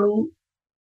हळूहळू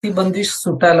ती बंदिश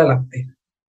सुटायला लागते.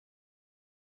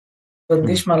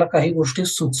 बंदिश मला काही गोष्टी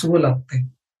सुचवू लागते.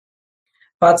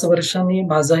 5 वर्षांनी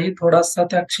माझाही थोडासा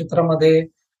त्या क्षेत्रामध्ये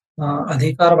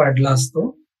अधिकार वाढला असतो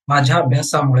माझ्या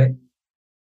अभ्यासामुळे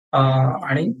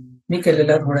आणि मी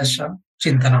केलेल्या थोड्याशा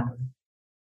चिंतनामुळे.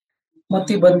 मग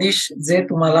ती बंदिश जे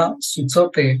तुम्हाला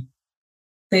सुचवते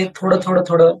ते थोडं थोडं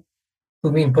थोडं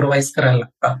तुम्ही इम्प्रोव्हाइज करायला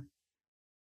लागता.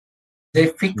 जे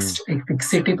एक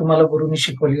फिक्सिटी तुम्हाला गुरुनी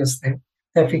शिकवली असते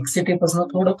त्या फिक्सिटीपासून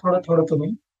थोडं थोडं थोडं तुम्ही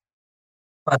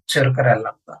पाश्चर करायला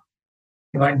लागता,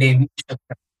 किंवा डेव्हिएशन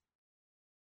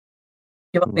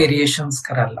किंवा व्हेरिएशन्स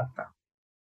करायला लागता,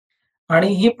 आणि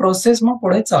ही प्रोसेस मग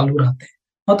पुढे चालू राहते.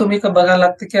 मग तुम्ही बघायला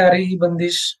लागते की अरे ही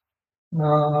बंदिश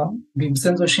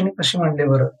भीमसेन जोशीने कशी म्हणले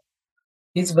बरं,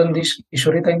 हीच बंदिश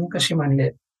किशोरीताईंनी कशी म्हणले,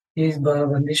 ही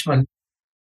बंदिश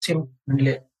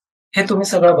म्हणले, हे तुम्ही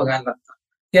सगळं बघायला लागता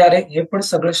की अरे हे पण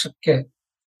सगळं शक्य आहे,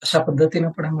 अशा पद्धतीने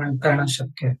पण म्हणता येणं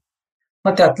शक्य आहे.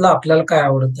 मग त्यातलं आपल्याला काय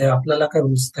आवडतंय, आपल्याला काय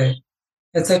रुचतंय,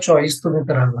 त्याचा चॉईस तुम्ही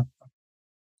करायला लागता.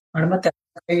 आणि मग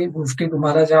त्यात काही गोष्टी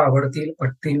तुम्हाला ज्या आवडतील,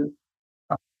 पटतील,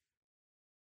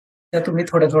 त्या तुम्ही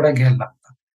थोड्या-थोड्या घ्यायला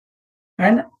लागता.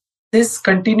 And this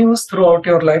continues throughout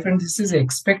your life and this is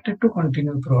expected to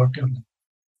continue throughout your life.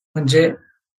 म्हणजे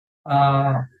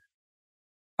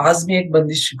आज मी एक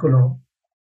बंदिश शिकलो.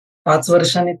 5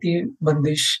 वर्षांनी ती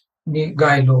बंदिश मी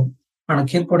गायलो.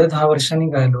 आणखीन पुढे 10 वर्षांनी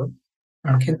गायलो.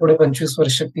 आणखीन पुढे 25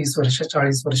 वर्ष, 30 वर्ष,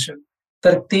 40 वर्ष.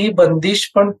 तर ती बंदिश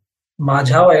पण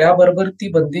माझ्या वयाबरोबर ती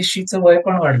बंदिशीचं वय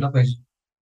पण वाढलं पाहिजे.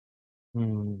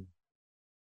 हम्म.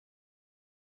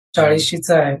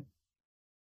 40शीचा आहे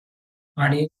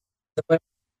आणि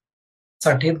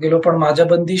 60त गेलो, पण माझ्या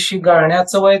बंदिशी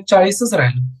गाण्याचं वय 40च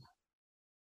राहिलं.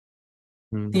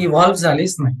 ती इव्हॉल्व्ह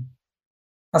झालीच नाही.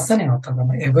 असं नाही होतं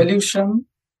का? एव्होल्युशन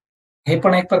हे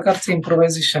पण एक प्रकारचं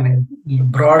इम्प्रोव्हायझेशन आहे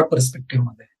ब्रॉड पर्स्पेक्टिव्ह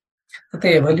मध्ये. तर ते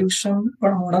एव्होल्युशन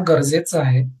पण होणं गरजेचं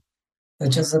आहे.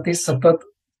 त्याच्यासाठी सतत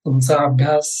तुमचा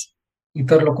अभ्यास,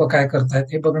 इतर लोक काय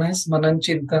करतायत हे बघणं, हे मनन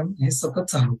चिंतन हे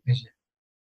सतत चालू पाहिजे.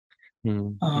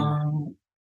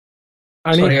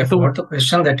 आणि sorry, I forgot the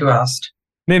question that you asked.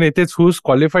 नाही तेच हु इज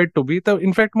क्वालिफाईड टू बी. तर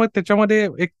इनफॅक्ट मग त्याच्यामध्ये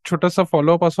एक छोटासा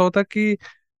फॉलोअप असा होता की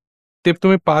ते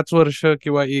तुम्ही 5 वर्ष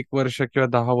किंवा 1 वर्ष किंवा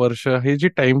 10 वर्ष हे जे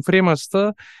टाइम फ्रेम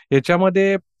असतं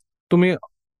याच्यामध्ये तुम्ही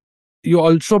you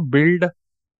also build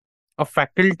a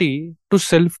faculty to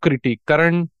self critic.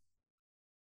 कारण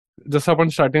जसं आपण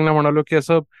स्टार्टिंगला म्हणालो की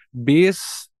असं base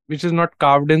which is not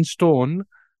carved in stone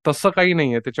तसं काही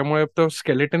नाहीये. त्याच्यामुळे तो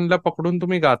स्केलेटनला पकडून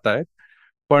तुम्ही गातायत,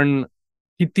 पण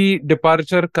किती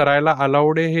डिपार्चर करायला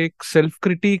अलाउड आहे हे एक सेल्फ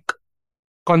क्रिटिक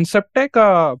कॉन्सेप्ट आहे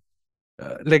का?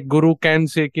 लाईक गुरु कॅन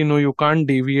से की no you can't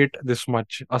deviate this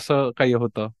much, असं काही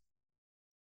होतं?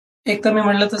 एक तर मी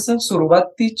म्हणलं तसं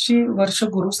सुरुवातीची वर्ष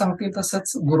गुरु सांगतील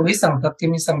तसंच गुरुही सांगतात की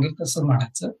मी सांगेल तसं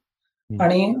म्हणायचं.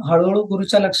 आणि हळूहळू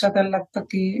गुरुच्या लक्षात यायला लागतं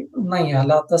की नाही,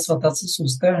 याला आता स्वतःच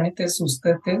सुचतंय आणि ते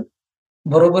सुचतंय ते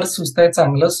बरोबर सुचतंय,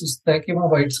 चांगलं सुचतंय किंवा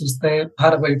वाईट सुचतंय,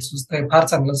 फार वाईट सुचतंय, फार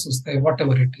चांगलं सुचतंय, व्हॉट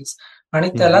एव्हर इट इज. आणि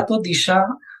त्याला तो दिशा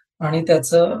आणि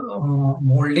त्याचं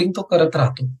मोल्डिंग तो करत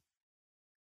राहतो.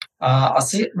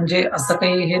 असे म्हणजे असं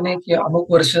काही हे नाही की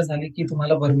अमुक वर्ष झाली की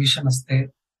तुम्हाला परमिशन असते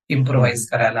इम्प्रोव्हाइज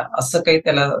करायला, असं काही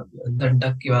त्याला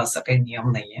दंडक किंवा असं काही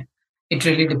नियम नाहीये. It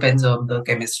really depends on the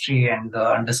chemistry and the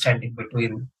understanding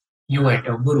between you and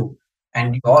your Guru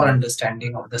and your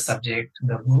understanding of the subject,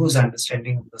 the guru's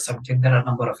understanding of the subject. There are a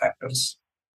number of factors.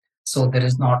 So there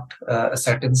is not a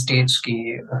certain stage ki,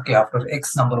 okay, after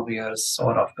X number of years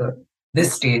or after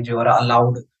this stage, you are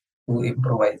allowed to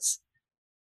improvise.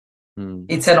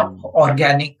 It's an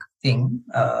organic thing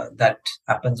that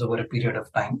happens over a period of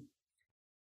time.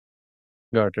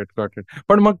 Got it.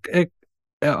 पण मग एक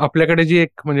आपल्याकडे जी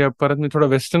एक म्हणजे परत मी थोडं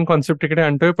western concept इकडे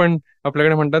आणतोय, पण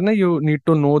आपल्याकडे म्हणतात ना you need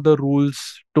to know the rules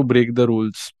to break the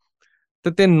rules.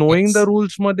 तर ते नोईंग द Yes.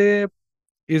 रूल्स मध्ये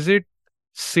इज इट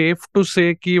सेफ टू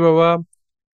से की बाबा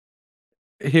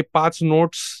हे 5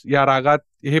 नोट्स या रागात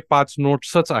हे 5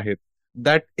 नोट्सच आहेत,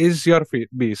 दॅट इज युअर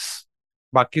बेस,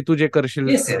 बाकी तू जे करशील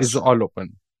Yes, is yes. All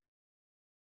open?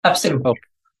 Absolutely.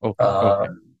 Okay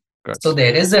okay. So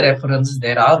there is a reference,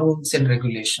 there are rules and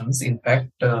regulations. In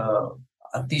fact,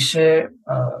 अतिशय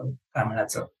काय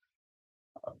म्हणायचं,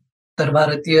 उत्तर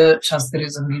भारतीय शास्त्रीय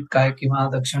संगीत काय किंवा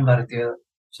दक्षिण भारतीय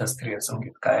शास्त्रीय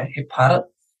संगीत काय हे फार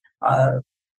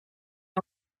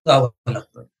गावं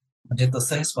लागतं. म्हणजे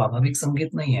तसं हे स्वाभाविक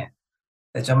संगीत नाहीये.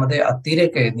 त्याच्यामध्ये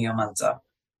अतिरेक आहे नियमांचा.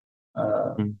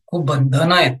 खूप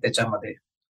बंधनं आहेत त्याच्यामध्ये.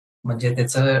 म्हणजे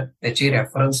त्याची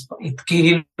रेफरन्स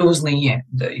इतकीही लूज नाहीये.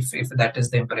 If if that is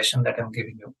the impression that I am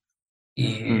giving you, की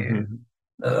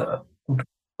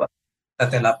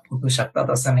त्याला फुटू शकतात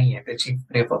असं नाहीये. त्याची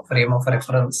फ्रेम ऑफ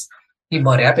रेफरन्स ही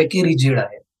बऱ्यापैकी रिजिड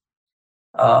आहे.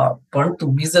 पण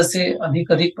तुम्ही जसे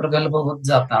अधिक अधिक प्रगल्भ होत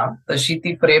जाता तशी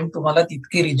ती फ्रेम तुम्हाला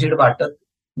तितकी रिजिड वाटत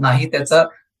नाही.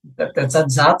 त्याचा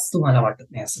जाच तुम्हाला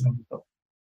वाटत नाही, असं म्हणतो.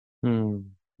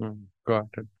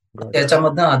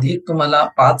 त्याच्यामधनं अधिक तुम्हाला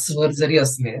 5 स्वर जरी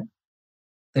असले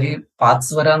तरी 5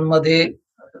 स्वरांमध्ये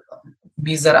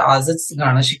मी जर आजच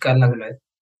गाणं शिकायला लागलोय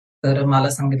तर मला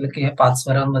सांगितलं की ह्या 5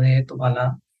 स्वरांमध्ये तुम्हाला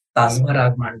तासभर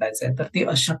राग मांडायचा आहे, तर ती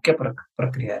अशक्य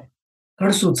प्रक्रिया आहे,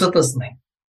 कारण सुचतच नाही.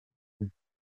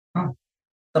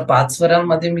 तर 5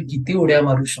 स्वरांमध्ये मी किती उड्या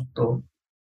मारू शकतो?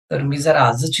 तर मी जर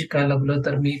आजच शिकायला लागलो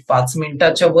तर मी 5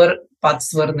 मिनिटाच्या वर 5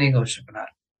 स्वर नाही गाऊ शकणार.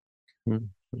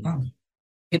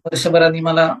 वर्षभराने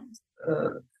मला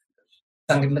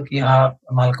सांगितलं की हा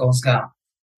मालकंस गा,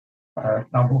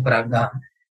 भूप राग गा,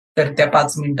 तर त्या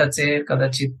 5 मिनिटाचे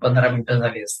कदाचित 15 मिनिटं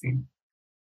झाली असतील.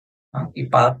 की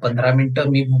 15 मिनिटं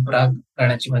मी भूपराग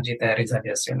गाण्याची माझी तयारी झाली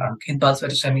असेल. आणखीन 5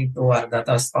 वर्षांनी तो अर्धा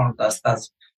तास, पाऊण तास,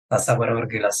 तासाबरोबर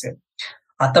गेला असेल.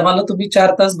 आता मला तुम्ही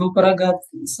 4 तास भूपराग गा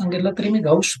सांगितलं तरी मी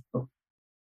गाऊ शकतो.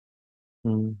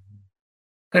 हम्म.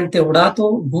 कारण तेवढा तो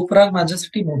भूपराग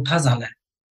माझ्यासाठी मोठा झालाय.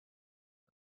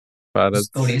 फारच.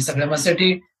 थोडे सगळे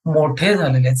माझ्यासाठी मोठे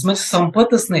झालेले आहेत. म्हणजे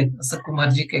संपतच नाहीत. असं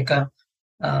कुमारजी एका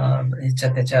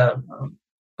त्याच्या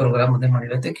प्रोग्राममध्ये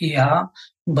म्हणले होते, की ह्या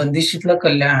बंदिशीतलं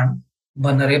कल्याण,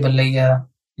 बन रे बल्लैया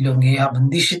लोंगे, या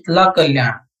बंदिशीतला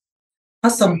कल्याण हा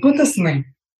संपतच नाही.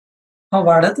 हा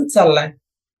वाढतच चाललाय.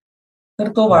 तर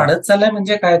तो वाढत चाललाय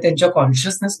म्हणजे काय? त्यांच्या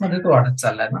कॉन्शियसनेसमध्ये तो वाढत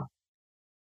चाललाय ना.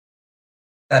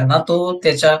 त्यांना तो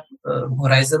त्याच्या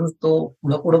होरायझन तो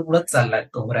पुढं चाललाय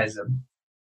तो होरायझन.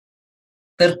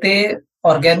 तर ते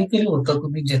ऑर्गॅनिकली होतं.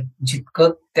 तुम्ही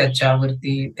जितकं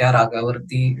त्याच्यावरती, त्या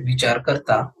रागावरती विचार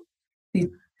करता,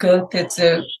 तितकं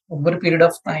त्याचे ओव्हर पिरियड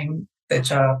ऑफ टाइम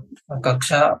त्याच्या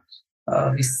कक्षा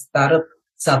विस्तारत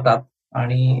जातात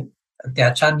आणि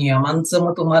त्याच्या नियमांचं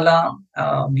मग तुम्हाला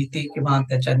भीती किंवा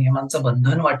त्याच्या नियमांचं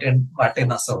बंधन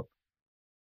वाटेन असं होतं.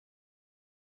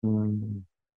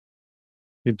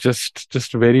 It's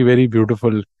just very, very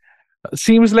beautiful.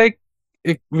 Seems like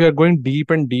we are going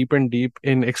deep and deep and deep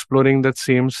in exploring that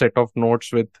same set of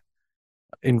notes with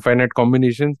infinite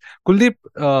combinations. Kuldeep,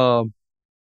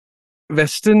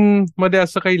 western मध्ये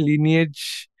असं काही लिनिएज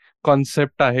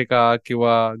कॉन्सेप्ट आहे का,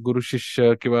 किंवा गुरु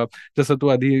शिष्य, किंवा जसं तू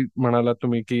आधी म्हणाला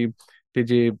तुम्ही की ते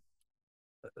जे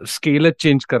स्केलच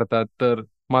चेंज करतात, तर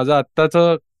माझं आत्ताच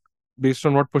based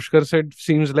on what Pushkar sed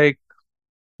seems like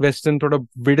western थोडं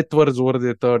विड्थ वर जोर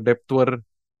देतं, डेप्थ वर.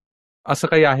 असं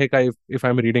काही आहे का, if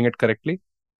I am reading it correctly?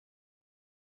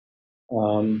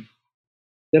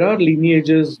 There are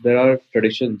lineages, there are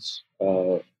traditions.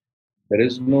 There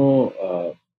is no,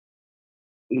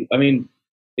 I mean,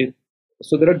 it,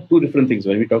 so there are two different things.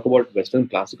 When we talk about Western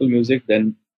classical music,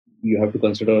 then you have to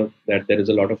consider that there is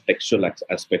a lot of textual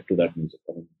aspect to that music.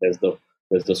 I mean, there's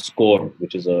the score,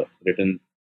 which is a written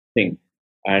thing,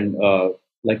 and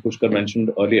like Pushkar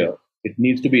mentioned earlier, it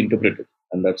needs to be interpreted,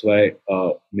 and that's why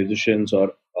musicians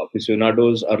or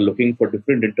aficionados are looking for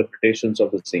different interpretations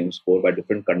of the same score by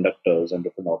different conductors and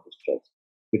different orchestras,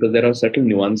 because there are certain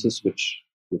nuances which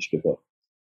differ,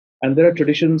 and there are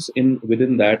traditions in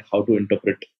within that how to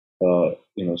interpret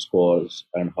scores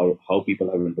and how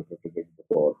people have interpreted it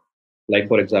before. Like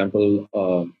for example,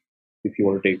 if you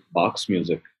want to take Bach's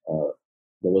music,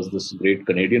 there was this great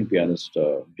Canadian pianist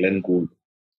Glenn Gould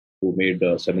who made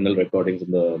seminal recordings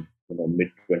in the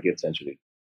mid 20th century,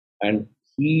 and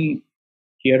he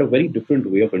had a very different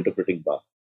way of interpreting Bach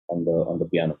on the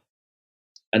piano.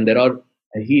 And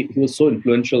he was so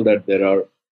influential that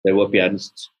there were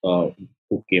pianists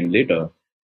who came later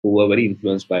who were very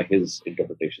influenced by his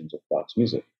interpretations of Bach's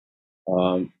music.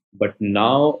 But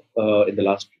now, in the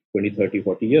last 20, 30,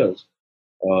 40 years,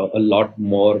 a lot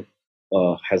more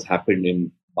has happened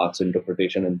in Bach's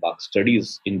interpretation and Bach's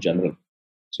studies in general.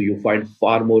 So you find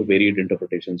far more varied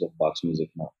interpretations of Bach's music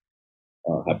now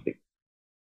happening.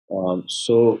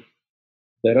 So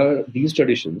there are these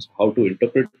traditions how to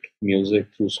interpret music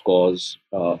through scores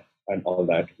and all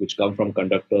that, which come from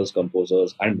conductors,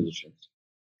 composers, and musicians.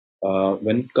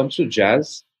 When it comes to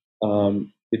jazz,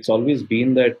 it's always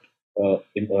been that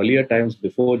in earlier times,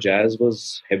 before jazz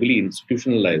was heavily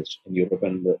institutionalized in Europe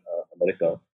and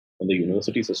America in the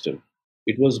university system,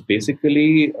 it was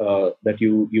basically that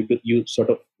you sort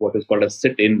of what is called a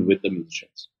sit in with the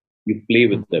musicians. You play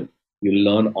with them. You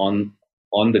learn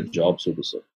on the job, so to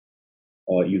say.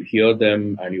 You hear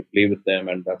them and you play with them,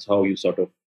 and that's how you sort of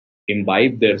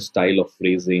imbibe their style of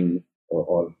phrasing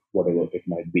or whatever it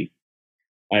might be.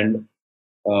 And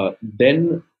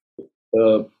then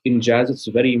in jazz, it's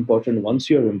very important. Once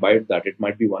you have imbibed that, it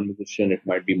might be one musician, it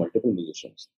might be multiple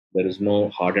musicians. There is no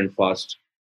hard and fast,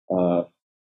 uh,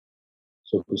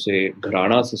 so to say,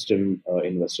 gharana system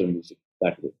in Western music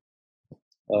that way.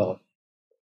 Uh,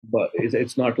 but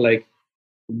it's not like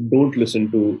don't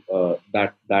listen to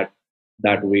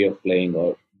that way of playing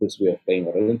or this way of playing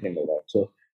or anything like that. So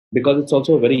because it's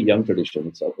also a very young tradition,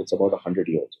 it's about 100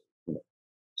 years. You know?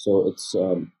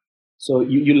 So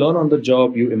you learn on the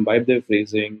job, you imbibe their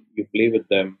phrasing, you play with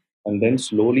them, and then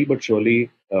slowly but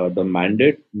surely, the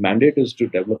mandate is to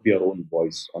develop your own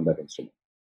voice on that instrument.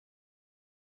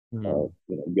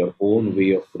 Your own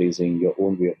way of phrasing, your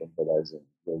own way of improvising,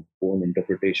 your own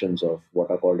interpretations of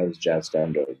what are called as jazz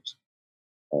standards.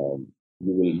 You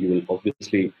will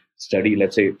obviously study.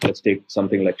 Let's take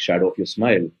something like "Shadow of Your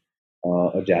Smile,"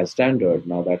 a jazz standard.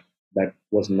 Now that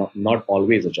was not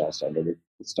always a jazz standard. It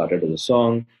started as a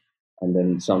song, and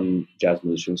then some jazz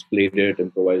musicians played it,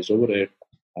 improvised over it,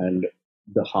 and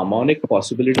the harmonic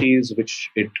possibilities which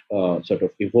it sort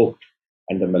of evoked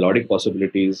and the melodic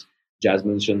possibilities, jazz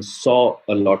musicians saw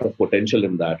a lot of potential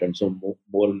in that, and so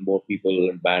more and more people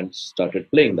and bands started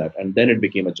playing that, and then it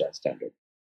became a jazz standard.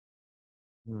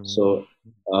 So,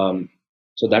 um,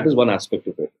 so that is one aspect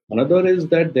of it. Another is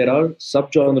that there are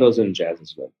subgenres in jazz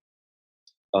as well.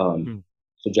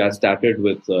 So jazz started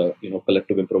with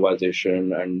collective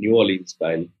improvisation and New Orleans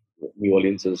style. New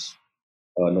Orleans is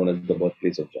known as the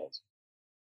birthplace of jazz.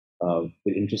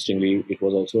 Interestingly, it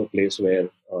was also a place where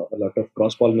a lot of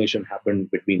cross pollination happened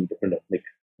between different ethnic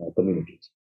communities.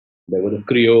 There were the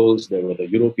Creoles, there were the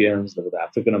Europeans, there were the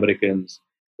African Americans.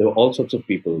 There were all sorts of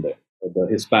people there. The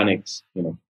Hispanics,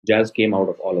 jazz came out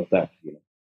of all of that.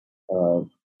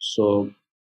 So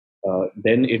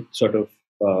then it sort of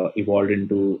evolved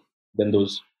into, then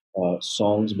those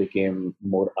songs became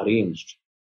more arranged,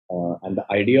 and the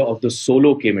idea of the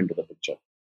solo came into the picture.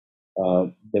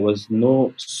 There was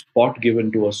no spot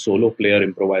given to a solo player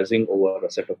improvising over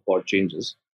a set of chord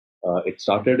changes. It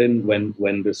started in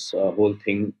when this whole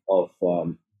thing of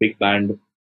big band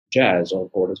jazz, or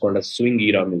what is called as swing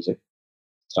era music,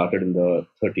 started in the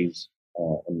 30s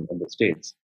in the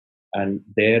States. And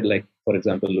there, like for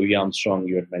example, Louis Armstrong,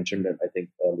 you had mentioned it, I think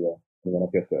earlier in one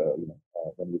of your,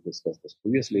 when we discussed this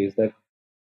previously, is that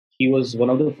he was one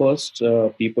of the first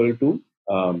people to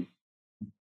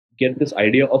get this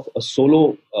idea of a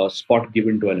solo spot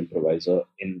given to an improviser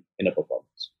in a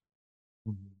performance,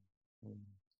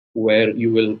 where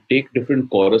you will take different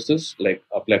choruses, like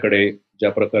आपल्याकडे ज्या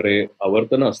प्रकारे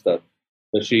आवर्तन असतात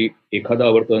तशी एखादा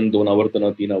आवर्तन, दोन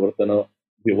आवर्तन, तीन आवर्तन,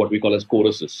 what we call as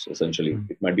choruses essentially.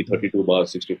 It might be 32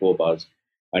 bars, 64 bars,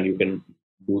 and you can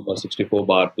do a 64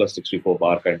 bar plus 64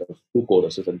 bar kind of two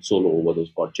choruses and solo over those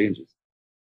chord changes.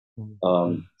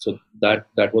 So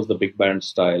that was the big band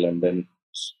style, and then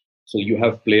so you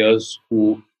have players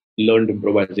who learned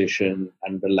improvisation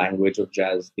and the language of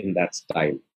jazz in that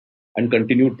style and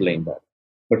continued playing that.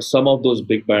 But some of those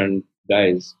big band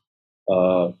guys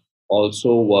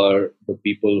also were the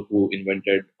people who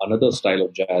invented another style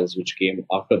of jazz which came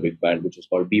after big band, which was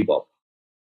called bebop,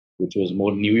 which was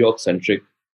more New York centric,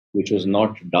 which was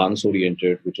not dance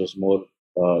oriented, which was more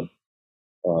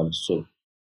so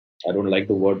I don't like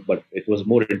the word, but it was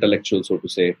more intellectual, so to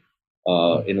say,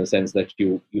 in a sense that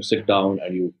you sit down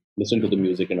and you listen to the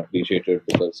music and appreciate it,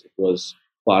 because it was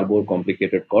far more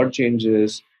complicated chord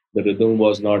changes. The rhythm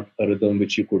was not a rhythm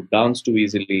which you could dance to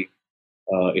easily.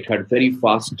 It had very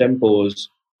fast tempos,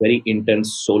 very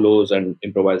intense solos and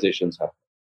improvisations happening.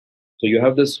 So you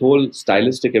have this whole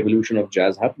stylistic evolution of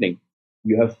jazz happening.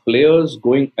 You have players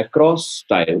going across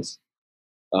styles,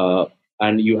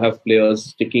 and you have players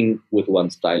sticking with one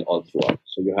style all throughout.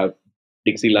 So you have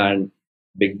Dixieland,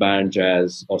 big band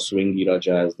jazz or swing era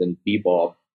jazz, then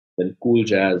bebop, then cool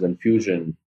jazz and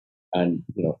fusion, and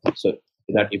so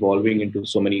that evolving into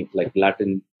so many like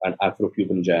Latin and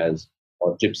Afro-Cuban jazz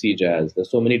or gypsy jazz.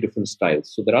 There's so many different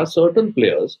styles. So there are certain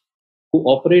players who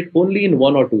operate only in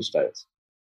one or two styles,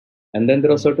 and then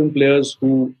there are certain players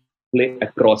who play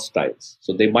across styles.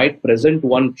 So they might present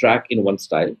one track in one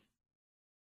style,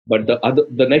 but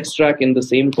the next track in the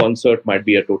same concert might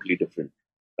be a totally different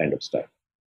kind of style.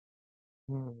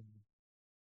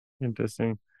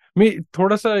 Interesting. Me,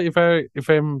 थोड़ा if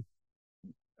I'm,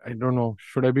 I don't know,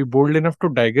 should I be bold enough to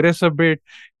digress a bit?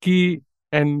 Ki,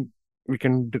 and we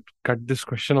can cut this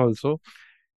question also.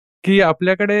 की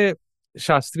आपल्याकडे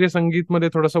शास्त्रीय संगीत मध्ये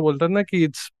थोडंसं बोलतात ना की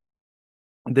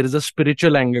there is a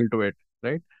spiritual angle to it,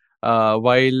 right?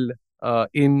 While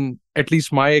in at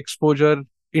least my exposure,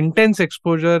 intense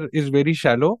exposure is very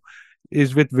shallow,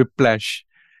 is with Whiplash.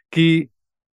 की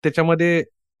त्याच्यामध्ये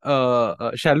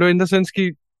shallow in the sense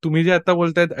की तुम्ही जे आता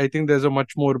बोलतायत, I think there's a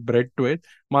much more breadth to it.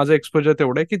 माझं exposure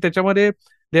तेवढं आहे की त्याच्यामध्ये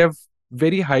they have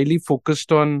very highly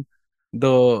focused on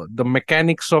the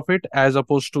mechanics of it as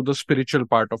opposed to the spiritual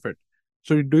part of it.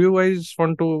 So do you guys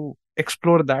want to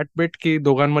explore that bit की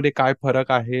दोघांमध्ये काय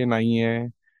फरक आहे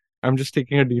नाहीये? I'm just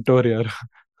taking a detour here.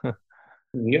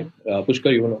 Yeah,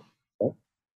 Pushkar, you want to?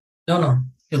 No,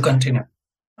 you continue.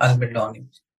 I'll build on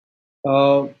it.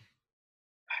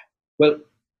 Well,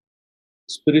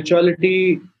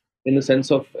 spirituality in the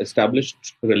sense of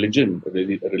established religion,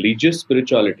 religious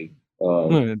spirituality,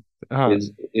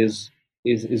 is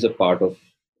a part of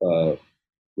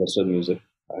Western music,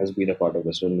 has been a part of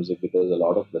Western music, because a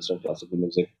lot of Western classical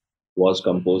music was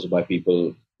composed by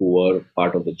people who were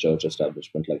part of the church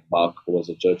establishment. Like Bach was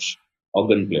a church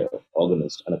organ player,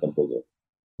 organist, and a composer.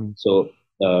 So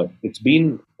it's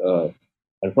been,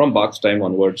 and from Bach's time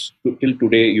onwards till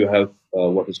today, you have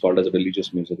what is called as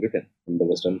religious music written in the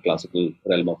Western classical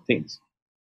realm of things.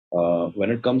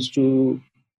 When it comes to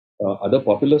other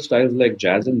popular styles like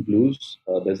jazz and blues,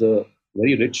 there's a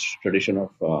very rich tradition of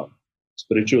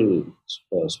spirituals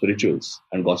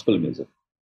and gospel music,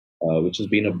 which has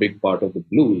been a big part of the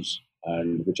blues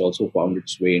and which also found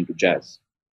its way into jazz.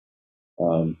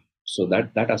 So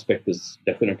that aspect is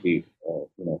definitely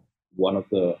one of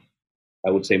the, I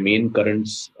would say, main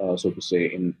currents, so to say,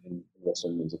 in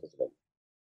Western music as well.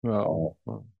 Wow.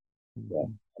 Yeah,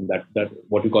 and that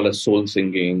what you call as soul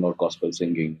singing or gospel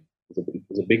singing is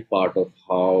a big part of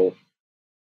how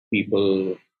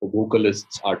people,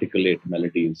 vocalists, articulate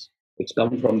melodies. It's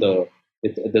come from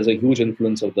there's a huge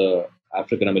influence of the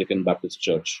African American Baptist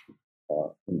Church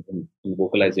in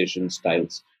vocalization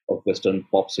styles of Western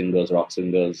pop singers, rock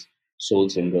singers, soul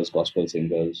singers, gospel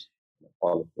singers,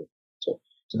 all of it. So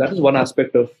that is one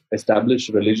aspect of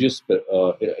established religions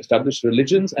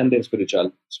and their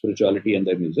spirituality and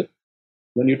their music.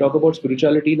 When you talk about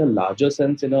spirituality in a larger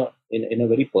sense, in a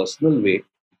very personal way,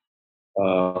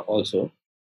 also,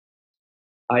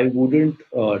 I wouldn't,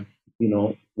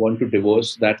 want to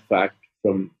divorce that fact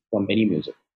from any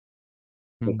music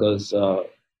because,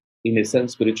 in a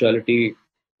sense, spirituality,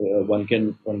 one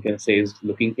can say, is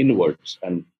looking inwards,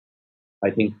 and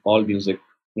I think all music,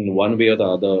 in one way or the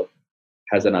other,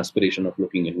 has an aspiration of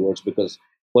looking inwards because,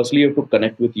 firstly, you have to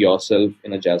connect with yourself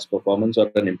in a jazz performance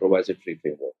or an improvisatory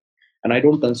framework. And I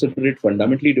don't consider it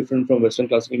fundamentally different from Western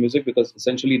classical music because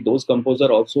essentially those composers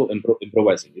are also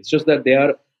improvising. It's just that they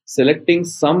are selecting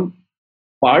some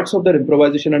parts of their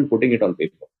improvisation and putting it on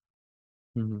paper.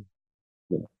 Mhm.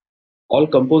 You know, all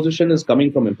composition is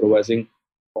coming from improvising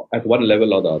at one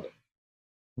level or the other.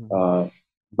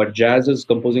 But jazz is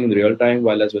composing in real time,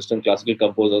 while as Western classical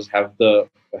composers have the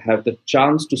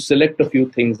chance to select a few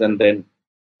things and then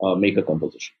make a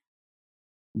composition.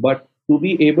 But to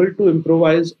be able to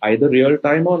improvise either real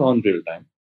time or non real time,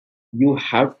 you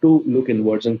have to look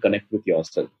inwards and connect with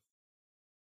yourself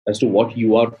as to what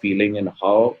you are feeling and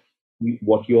how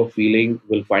what you are feeling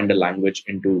will find a language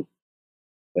into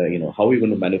how you're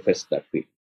going to manifest that feeling.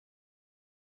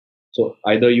 So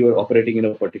either you are operating in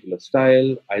a particular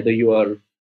style, either you are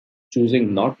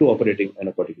choosing not to operating in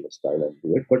a particular style and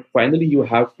do it, but finally you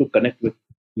have to connect with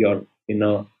your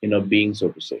inner being, so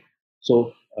to say.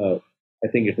 So I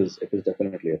think it is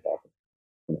definitely a part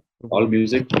of all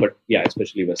music, but yeah,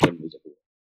 especially Western music.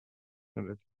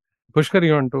 Pushkar,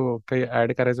 you want to काही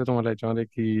add करायचं तुम्हाला याच्यामध्ये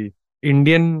की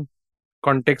Indian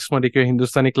context मध्ये किंवा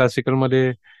Hindustani classical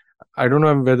मध्ये I don't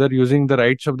know whether using the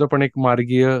right शब्द, पण एक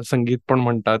मार्गीय संगीत पण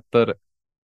म्हणतात. तर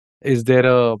is there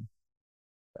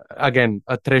again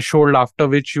a threshold after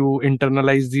which you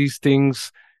internalize these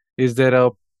things? Is there a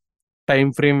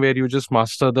time frame where you just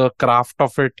master the craft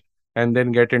of it and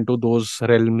then get into those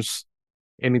realms?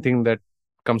 Anything that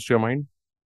comes to your mind?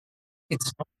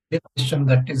 It's not a question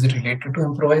that is related to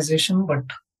improvisation, but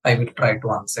I will try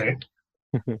to answer it.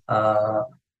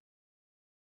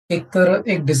 एक तर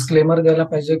एक disclaimer द्यायला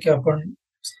पाहिजे की आपण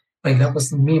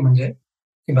पहिल्यापासून मी म्हणजे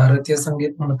की भारतीय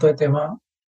संगीत म्हणतोय तेव्हा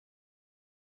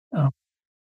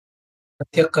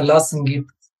भारतीय कला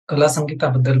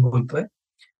संगीताबद्दल बोलतोय.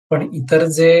 पण इतर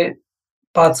जे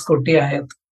 5 कोटी आहेत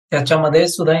त्याच्यामध्ये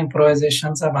सुद्धा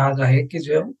इम्प्रोव्हायझेशनचा भाग आहे की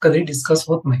जे कधी डिस्कस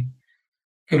होत नाही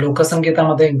की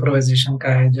लोकसंगीतामध्ये इम्प्रोव्हायझेशन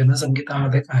काय आहे,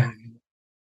 जनसंगीतामध्ये काय आहे,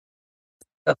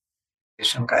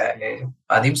 काय आहे,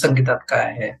 आदिम संगीतात काय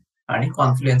आहे आणि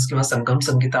कॉन्फ्लुएन्स किंवा संगम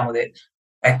संगीतामध्ये.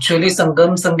 ऍक्च्युअली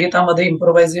संगम संगीतामध्ये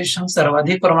इम्प्रोव्हायझेशन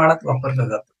सर्वाधिक प्रमाणात वापरलं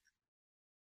जातं.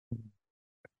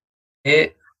 हे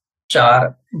 4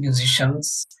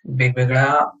 म्युझिशियन्स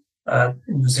वेगवेगळ्या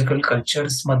म्युझिकल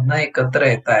कल्चर्स मधनं एकत्र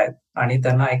येत आहेत आणि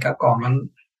त्यांना एका कॉमन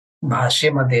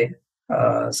भाषेमध्ये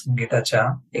संगीताच्या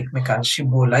एकमेकांशी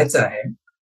बोलायचं आहे.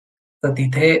 तर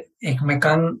तिथे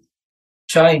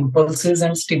एकमेकांच्या इम्पल्सेस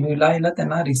अँड स्टिम्युलायला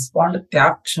त्यांना रिस्पॉन्ड त्या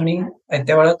क्षणी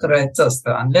त्या वेळा करायचं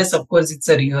असतं, unless of course it's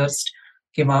a rehearsed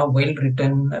किंवा वेल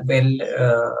return, well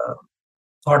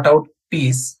thought out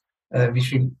piece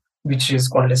which is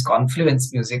called age confluence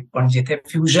music. पण जिथे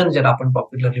फ्युजन ज्याला आपण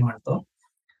पॉप्युलरली म्हणतो,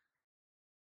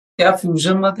 त्या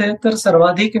फ्युजन मध्ये तर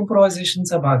सर्वाधिक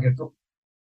इम्प्रोव्हायझेशनचा भाग येतो.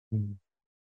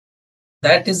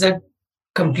 That is a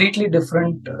completely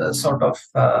different sort of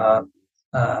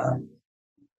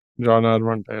genre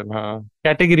म्हणता येईल, हा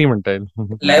कॅटेगरी म्हणता येईल,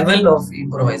 level of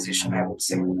improvisation I would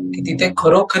say. की तिथे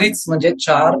खरोखरीच म्हणजे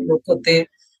 4 लोक ते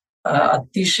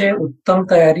अतिशय उत्तम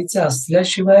तयारीचे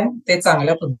असल्याशिवाय ते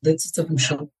चांगल्या पद्धतीचं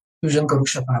फ्युजन करू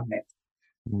शकणार नाहीत.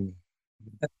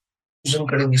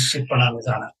 फ्युजनकडे निश्चितपणाने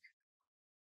जाणार.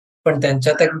 पण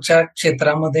त्यांच्या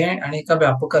क्षेत्रामध्ये आणि एका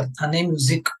व्यापक अर्थाने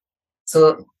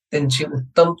म्युझिकचं त्यांची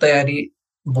उत्तम तयारी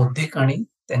बौद्धिक आणि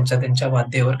त्यांच्या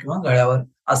वाद्यावर किंवा गळ्यावर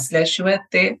असल्याशिवाय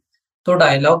ते तो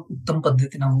डायलॉग उत्तम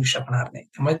पद्धतीने होऊ शकणार नाही.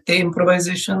 त्यामुळे ते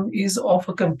improvisation is of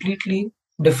a completely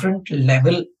different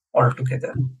level all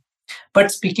together. But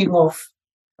speaking of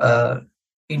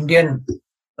Indian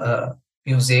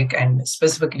music and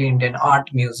specifically Indian art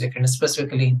music and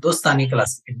specifically Hindustani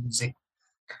classical music,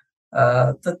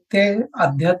 तर ते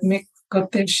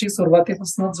आध्यात्मिकतेशी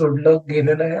सुरुवातीपासून जोडलं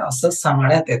गेलेलं आहे असं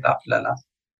सांगण्यात येतं आपल्याला,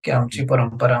 की आमची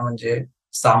परंपरा म्हणजे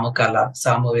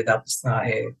सामवेदापासून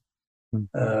आहे.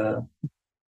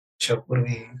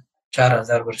 वर्षापूर्वी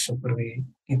 4,000 वर्षापूर्वी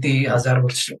किती हजार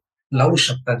वर्ष लावू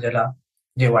शकतात ज्याला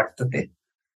जे वाटतं ते.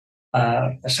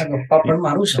 अशा गप्पा आपण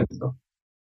मारू शकतो.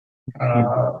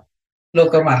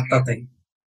 लोक मारतातही.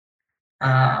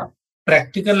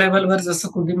 प्रॅक्टिकल लेवलवर जसं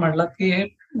तुम्ही म्हणलात की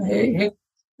हे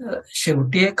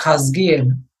शेवटी हे खाजगी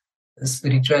आहे.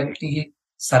 स्पिरिच्युअलिटी ही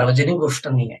सार्वजनिक गोष्ट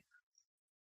नाही आहे.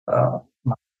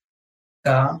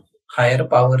 त्या हायर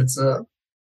पॉवरचं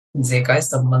जे काय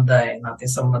संबंध आहे,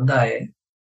 नातेसंबंध आहे,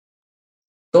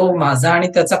 तो माझा आणि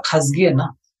त्याचा खाजगी आहे ना.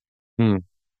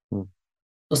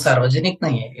 तो सार्वजनिक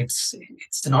नाहीये.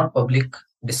 इट्स नॉट पब्लिक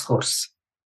डिस्कोर्स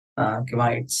किंवा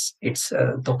इट्स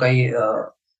तो काही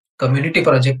कम्युनिटी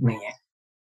प्रोजेक्ट नाहीये.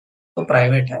 तो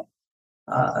प्रायव्हेट आहे.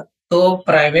 तो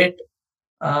प्रायव्हेट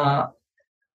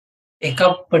एका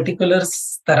पर्टिक्युलर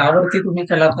स्तरावरती तुम्ही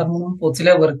कलाकार म्हणून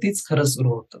पोचल्यावरतीच खरं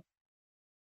सुरू होतं.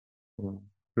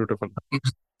 ब्युटिफुल.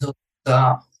 जो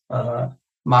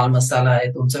माल मसाला आहे,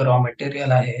 तुमचं रॉ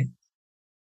मटेरियल आहे,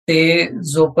 ते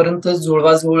जोपर्यंत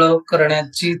जुळवाजुळव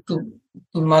करण्याची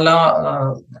तुम्हाला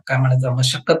काय म्हणायचं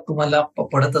मशक्कत तुम्हाला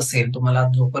पडत असेल, तुम्हाला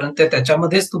जोपर्यंत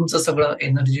त्याच्यामध्येच तुमचं सगळं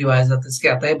एनर्जी वाया जातेच की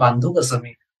आता हे बांधू कसं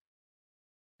मी,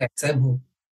 त्याचा भूक.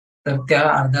 तर त्या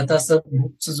अर्ध्या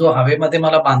तासात जो हवेमध्ये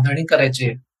मला बांधणी करायची,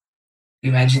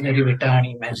 इमॅजिनरी विटा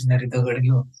आणि इमॅजिनरी दगड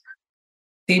घेऊन,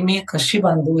 ती मी कशी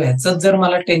बांधू ह्याच जर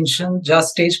मला टेन्शन ज्या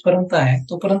स्टेज पर्यंत आहे,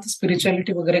 तोपर्यंत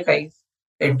स्पिरिच्युअलिटी वगैरे काही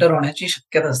एंटर होण्याची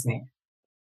शक्यताच नाही.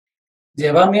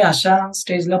 जेव्हा मी अशा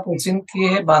स्टेजला पोहोचीन की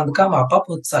हे बांधकाम आपाप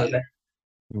होत चाललंय,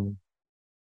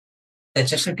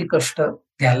 त्याच्यासाठी कष्ट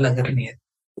घ्यायला लागत नाहीये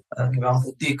किंवा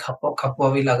बुद्धी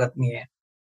खपवावी लागत नाहीये,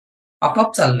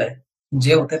 आपाप चाललंय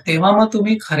जे होतं. तेव्हा मग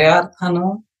तुम्ही खऱ्या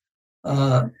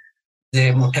अर्थानं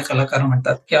जे मोठे कलाकार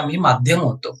म्हणतात की आम्ही माध्यम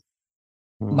होतो.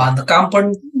 बांधकाम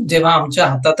पण जेव्हा आमच्या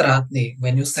हातात राहत नाही,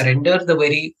 Wien you surrender the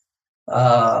very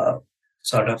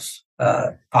sort of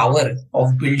power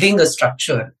of building a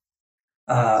structure,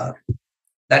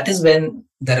 that is when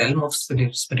the realm of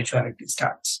spirituality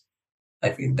starts.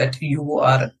 I feel that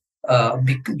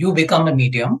you become a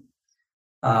medium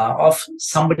of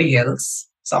somebody else,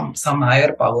 some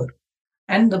higher power,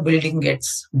 and the building gets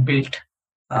built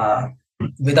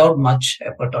without much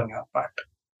effort on your part.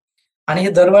 आणि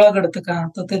हे दरवेळा घडतं का?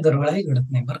 तर ते दरवेळाही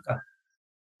घडत नाही बरं का.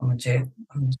 म्हणजे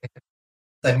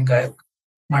गायक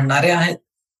म्हणणारे आहेत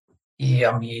की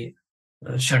आम्ही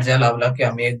षड्जा लावला की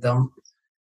आम्ही एकदम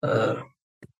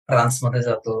ट्रान्समध्ये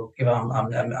जातो किंवा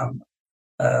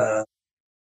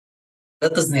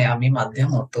कळतच नाही, आम्ही माध्यम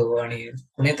होतो आणि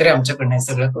कुणीतरी आमच्याकडनं हे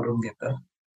सगळं करून घेतं.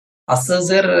 असं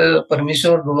जर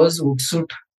परमेश्वर रोज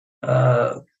उठसूट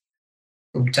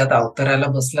तुमच्यात अवतरायला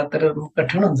बसला तर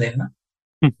कठीण होऊन जाईल ना.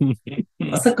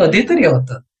 असं कधीतरी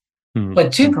होतं,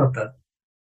 क्वचित होतं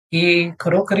की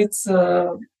खरोखरीच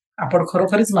आपण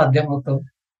खरोखरीच माध्यम होतो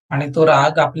आणि तो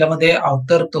राग आपल्यामध्ये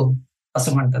अवतरतो.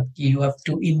 असं म्हणतात की you have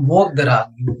to invoke the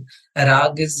राग.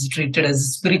 राग is treated as a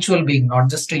spiritual Bing, not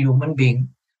just a human being,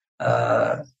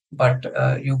 but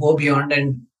you go beyond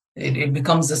and it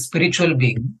becomes a spiritual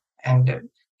being, and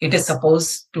it is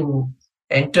supposed to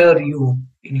enter you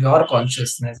in your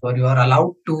consciousness, or you are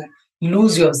allowed to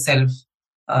lose yourself,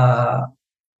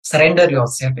 surrender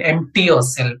yourself, empty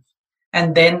yourself,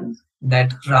 and then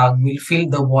that rag will fill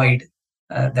the void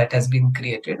that has been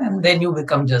created, and then you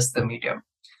become just the medium.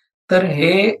 तर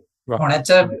हे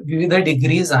होण्याच्या विविध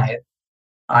degrees आहेत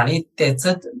आणि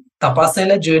त्याचं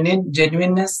तपासायला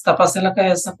genuineness तपासायला काय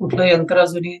असं कुठलं यंत्र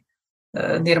अजूनही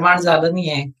निर्माण झालं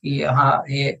नाहीये की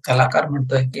हे कलाकार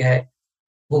म्हणतोय की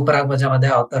भूपराग माझ्यामध्ये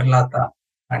अवतरला आता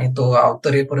आणि तो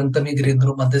अवतरेपर्यंत मी ग्रीन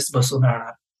रूम मध्येच बसून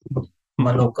राहणार,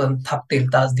 मग लोक थांबतील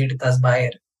तास दीड तास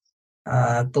बाहेर,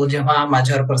 तो जेव्हा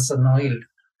माझ्यावर प्रसन्न होईल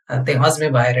तेव्हाच मी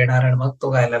बाहेर येणार आणि मग तो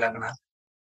गायला लागणार.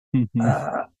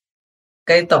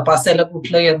 काही तपासायला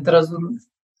कुठलं यंत्र अजून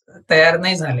तयार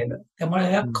नाही झालेलं. त्यामुळे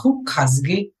ह्या खूप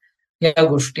खाजगी या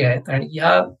गोष्टी आहेत आणि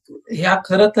ह्या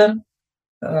खरं तर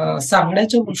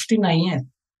सांगण्याच्या गोष्टी नाही आहेत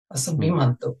असं मी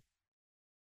म्हणतो.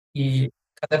 की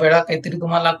एखाद्या वेळा काहीतरी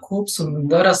तुम्हाला खूप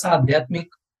सुंदर असा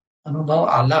आध्यात्मिक अनुभव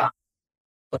आला,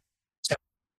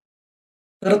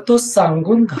 तर तो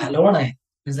सांगून घालवणं आहे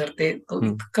जर तो हम्म.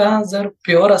 इतका जर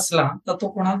प्युअर असला तर तो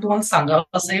कोणाला तुम्हाला सांगावा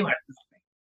असंही वाटणार नाही,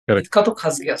 Correct. इतका तो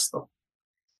खासगी असतो.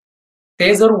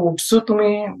 ते जर उठसूट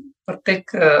तुम्ही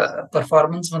प्रत्येक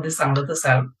परफॉर्मन्स मध्ये सांगत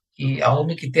असाल की अहो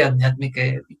मी किती आध्यात्मिक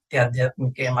आहे, इतके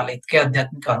आध्यात्मिक आहे, मला इतके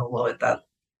आध्यात्मिक अनुभव येतात,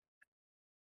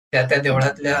 त्या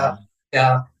देवळातल्या त्या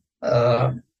अ,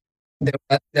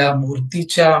 देवळातल्या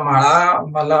मूर्तीच्या माळा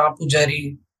मला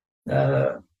पुजारी अ,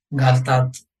 घालतात,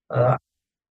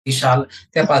 ती शाल,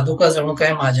 त्या पादुका जणू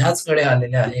काय माझ्याचकडे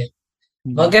आलेल्या आहेत,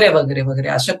 वगैरे वगैरे वगैरे,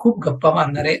 अशा खूप गप्पा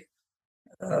मारणारे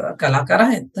कलाकार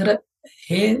आहेत. तर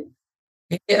हे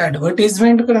हे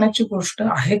ऍडव्हर्टिजमेंट करण्याची गोष्ट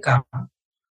आहे का?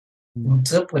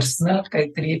 तुमचं पर्सनल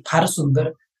काहीतरी फार सुंदर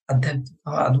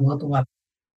आध्यात्मिक अनुभव तुम्हाला,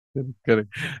 Correct.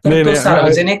 तर नाही तो नाही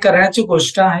सार्वजनिक करण्याची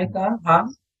गोष्ट आहे का? हा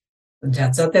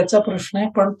ज्याचा त्याचा प्रश्न आहे,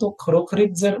 पण तो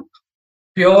खरोखरीच जर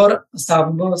प्युअर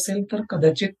अनुभव असेल तर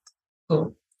कदाचित तो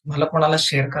मला कोणाला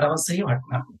शेअर करावासंही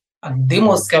वाटणार नाही. अगदी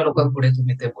मोजक्या लोकांपुढे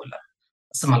तुम्ही ते बोला,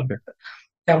 असं मला वाटतं.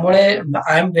 त्यामुळे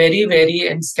I am very very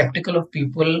and sceptical of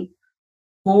people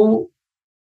who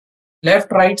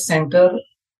left, right, centre,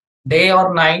 day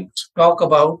or night talk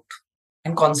about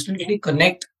and constantly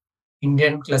connect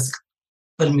Indian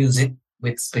classical music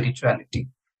with spirituality.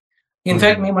 In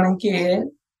fact, मी म्हणेन की हे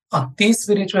अति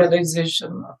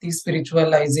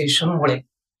स्पिरिच्युअलायझेशनमुळे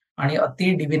आणि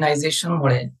अति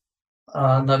डिव्हिनायझेशनमुळे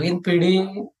नवीन पिढी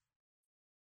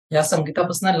या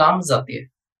संगीतापासून लांब जाते,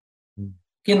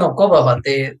 की नको बाबा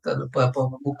ते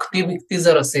मुक्ती बिक्ती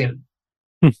जर असेल,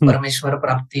 परमेश्वर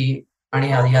प्राप्ती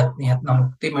आणि ह्यातनं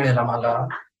मुक्ती मिळेल आम्हाला,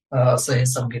 असं हे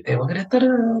संगीत आहे वगैरे, तर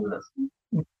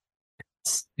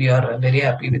we are very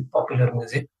happy with popular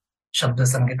music.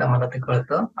 शब्दसंगीत आम्हाला ते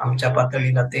कळतं, आमच्या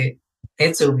पातळीला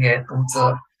तेच योग्य आहे.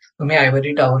 तुम्ही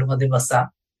आयव्हरी टॉवर मध्ये बसा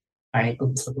आणि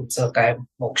तुमचं काय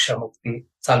मोक्ष मुक्ती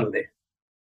चालू दे.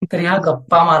 तर ह्या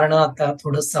गप्पा मारणं आता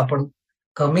थोडस आपण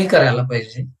कमी करायला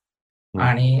पाहिजे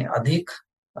आणि अधिक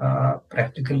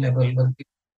प्रॅक्टिकल लेवलवरती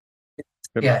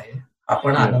आहे,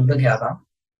 आपण आनंद घ्यावा,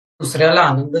 दुसऱ्याला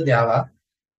आनंद द्यावा,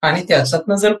 आणि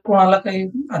त्याच्यातनं जर कोणाला काही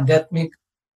आध्यात्मिक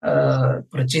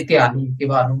प्रचिती आली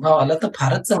किंवा अनुभव आला तर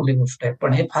फारच चांगली गोष्ट आहे,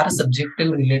 पण हे फार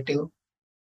सब्जेक्टिव्ह, रिलेटिव्ह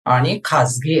आणि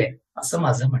खाजगी आहे, असं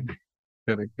माझं म्हणणं आहे.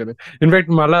 Correct correct. इनफॅक्ट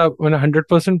मला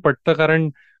 100% पटतं, कारण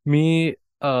मी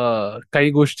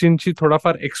काही गोष्टींची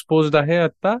थोडाफार एक्सपोज्ड आहे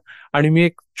आता, आणि मी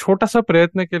एक छोटासा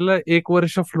प्रयत्न केला 1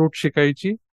 वर्ष फ्लूट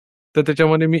शिकायची. तर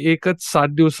त्याच्यामध्ये मी एकच 7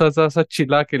 दिवसाचा असा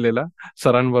चिला केलेला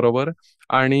सरांबरोबर,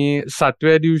 आणि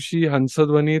 7व्या दिवशी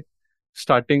हंसध्वनीत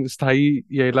स्टार्टिंग स्थायी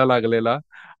यायला लागलेला,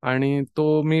 आणि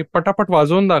तो मी पटापट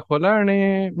वाजवून दाखवला.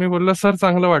 आणि मी बोललो, सर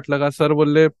चांगलं वाटलं का? सर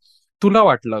बोलले, तुला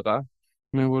वाटलं का?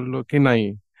 मी बोललो की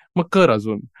नाही. मग कर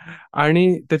अजून.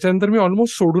 आणि त्याच्यानंतर मी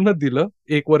ऑलमोस्ट सोडूनच दिलं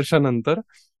 1 वर्षानंतर,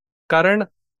 कारण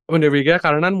म्हणजे वेगळ्या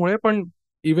कारणांमुळे. पण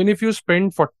even if you spend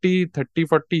 40 30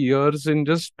 40 years in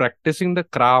just practising the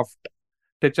craft,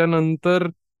 त्याच्यानंतर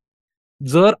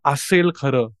जर असेल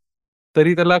खरं,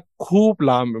 तरी त्याला खूप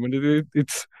लांब आहे. म्हणजे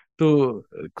इट्स तो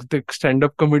ते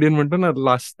स्टँडअप कॉमेडियन म्हणतो ना,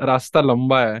 रास्ता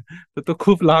लंबा आहे, तर तो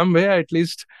खूप लांब आहे.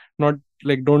 At least not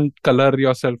like don't colour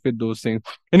yourself with those things.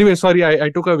 Anyway, sorry, I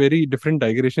took a very different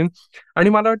डायग्रेशन. आणि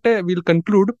मला वाटतं विल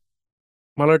कन्क्लूड.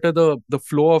 मला वाटतं the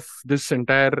flow of this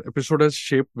entire episode has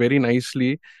shape very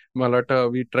nicely. मला वाटतं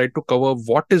we try to cover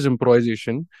what is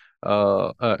improvisation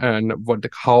and what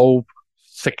how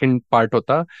second part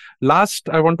होता. Last,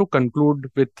 I want to conclude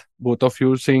with both of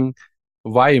you saying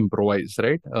why improvise,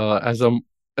 right?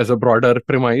 As a broader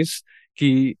premise,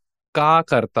 की का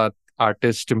करतात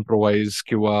artist improvise,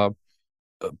 किंवा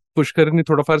पुष्करनी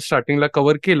थोडंफार स्टार्टिंगला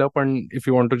cover केलं, पण if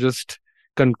you want to just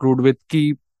conclude with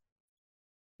की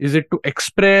is it to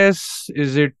express,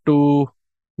 is it to,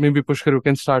 maybe Pushkar you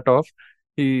can start off,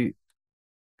 की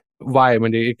वाय,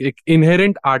 म्हणजे एक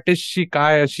इनहेरेंट आर्टिस्टची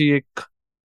काय अशी एक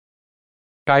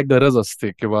काय गरज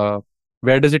असते, किंवा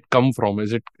where does it come from?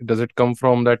 Does it come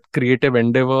from that creative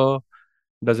endeavor?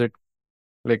 Does it,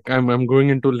 like, I'm going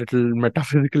into little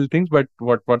metaphysical things, but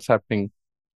what's happening?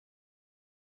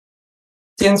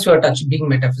 Since you are being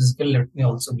metaphysical, let me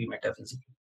also be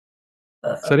metaphysical.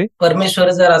 Sorry?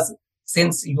 परमेश्वर जर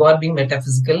since you are being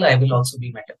metaphysical, I will also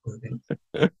be metaphysical.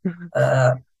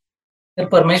 तर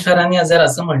परमेश्वरांनी जर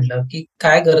असं म्हणलं की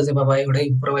काय गरज आहे बाबा एवढं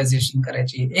इम्प्रोव्हायझेशन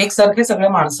करायची, एकसारखे सगळे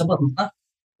माणसं बनून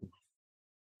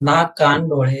नाक कान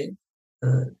डोळे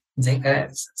जे काय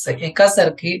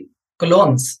एकासारखी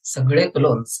क्लोन्स, सगळे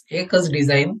क्लोन्स, एकच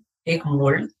डिझाईन, एक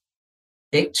मोल्ड,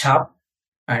 एक छाप,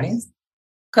 आणि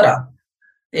करा,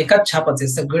 एकाच छापाचे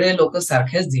सगळे लोक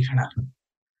सारखेच दिसणार,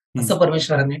 असं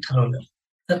परमेश्वरांनी ठरवलं.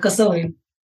 तर कसं होईल?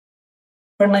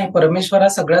 पण नाही, परमेश्वर हा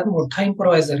सगळ्यात मोठा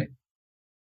इम्प्रोव्हायझर आहे.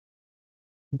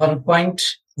 1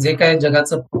 जे काय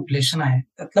जगाचं पॉप्युलेशन आहे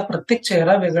त्यातला प्रत्येक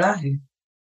चेहरा वेगळा आहे.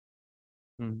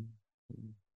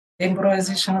 ते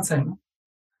इम्प्रोव्हायझेशनच आहे ना.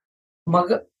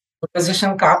 मग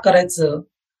इम्प्रोव्हायझेशन का करायचं,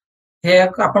 हे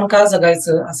आपण का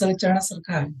जगायचं असं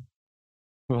विचारण्यासारखं आहे.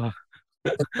 वा.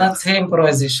 त्यातच हे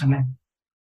इम्प्रोव्हायझेशन आहे.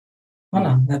 हो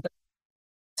ना,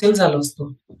 नाहीतर झालो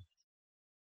असतो.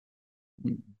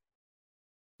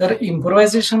 तर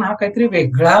इम्प्रोव्हायझेशन हा काहीतरी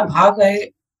वेगळा भाग आहे,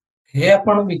 हे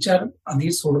आपण विचार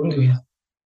आधी सोडून देऊया.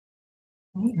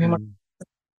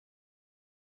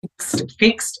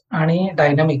 फिक्स्ड आणि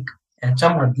डायनामिक याच्या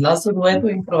मधला जो आहे तो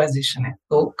इम्प्रोव्हायझेशन आहे.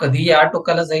 तो कधी या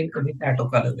टोकाला जाईल, कधी त्या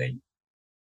टोकाला जाईल.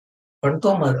 पण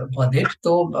तो मध्ये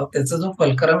तो त्याचा जो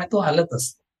फलक्रम आहे तो हालत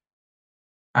असतो.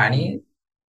 आणि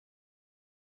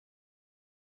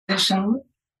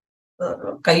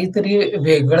काहीतरी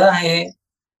वेगळं आहे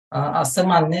असं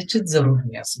मानण्याचीच जरूर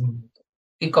नाही असं म्हणतो.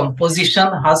 की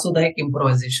कंपोजिशन हा सुद्धा एक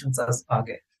इम्प्रोव्हायझेशनचाच भाग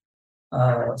आहे.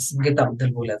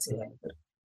 संगीताबद्दल बोलायचं झालं तर.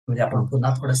 म्हणजे आपण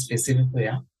पुन्हा थोडं स्पेसिफिक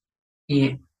होऊया की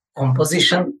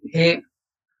कॉम्पोजिशन हे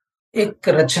एक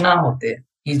रचना होते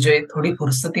की जे थोडी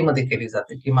फुरसतीमध्ये केली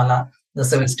जाते. की मला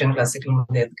जसं वेस्टर्न क्लासिकल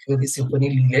मध्ये एखादी सिम्फनी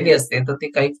लिहिलेली असते तर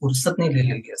ती काही फुरसतने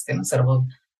लिहिलेली असते ना, सर्व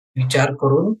विचार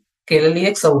करून केलेली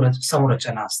एक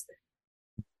संरचना असते.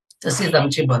 तशीच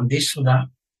आमची बंदिश सुद्धा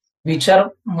विचार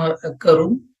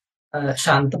करून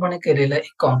शांतपणे केलेलं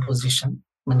एक कॉम्पोजिशन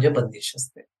म्हणजे बंदिश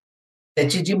असते.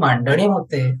 त्याची जी मांडणी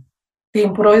होते ती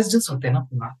इम्प्रोव्हाइज्डच होते ना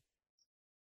पुन्हा.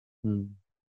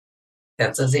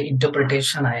 त्याचं जे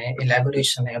इंटरप्रिटेशन आहे,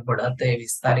 इलॅबोरेशन आहे, बढत आहे,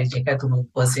 विस्तार आहे, जे काय तुम्ही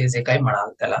उपस आहे, जे काय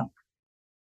म्हणाल त्याला,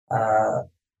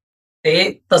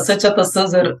 ते तसंच्या तसं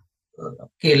जर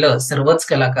केलं सर्वच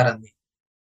कलाकारांनी,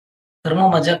 तर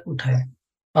मग मजा कुठे आहे?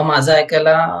 मग माझं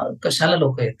ऐकायला कशाला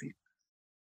लोक येतील?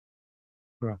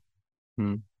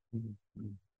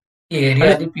 एरिया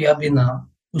आणि आली पिया बिना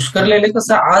पुष्कर लेले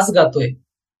कसं आज गातोय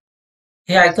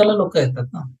हे ऐकायला लोक येतात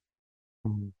ना.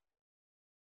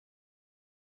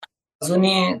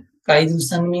 अजूनही काही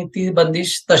दिवसांनी मी ती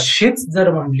बंदिश तशीच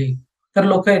जर म्हणली तर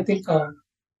लोक येतील का?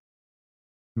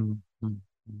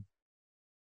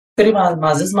 तरी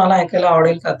माझंच मला ऐकायला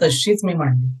आवडेल का? तशीच मी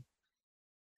म्हणली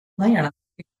नाही येणार.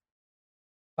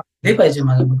 पाहिजे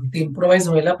माझ्याबरोबर ती इम्प्रोव्हाइज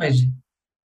व्हायला पाहिजे.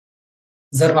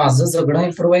 जर माझं जगणं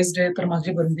इम्प्रोव्हाइज्ड आहे तर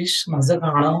माझी बंदिश, माझं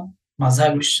गाणं, माझं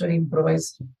आयुष्य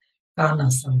इम्प्रोव्हाइज का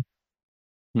नसावं?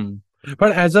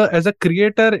 पण as a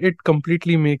creator it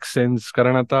completely make sense.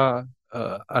 कारण आता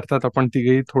अर्थात आपण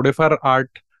तिघेही थोडेफार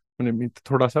आर्ट, म्हणजे मी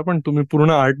थोडासा, पण तुम्ही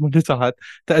पूर्ण आर्ट मध्येच आहात.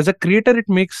 तर as a creator it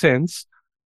make sense.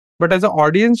 But as a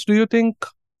audience do you think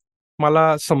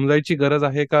मला समजायची गरज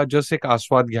आहे का जस्ट एक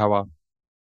आस्वाद घ्यावा?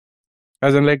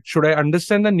 As an like should I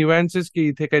understand the nuances की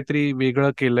इथे काहीतरी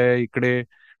वेगळं केलंय इकडे,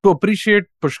 to appreciate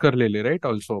Pushkar Lele, right?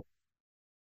 Also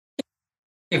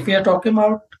If we are talking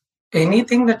about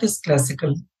anything that is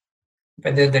classical,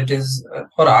 whether that is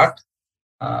for art,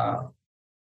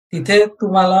 तिथे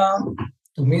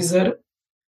तुम्ही जर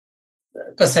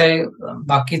कसं आहे,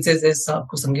 बाकीचे जे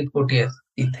संगीत कोटी आहेत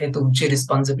तिथे तुमची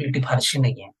रिस्पॉन्सिबिलिटी फारशी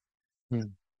नाहीये.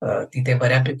 तिथे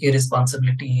बऱ्यापैकी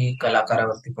रिस्पॉन्सिबिलिटी ही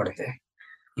कलाकारावरती पडते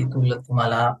की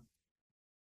तुम्हाला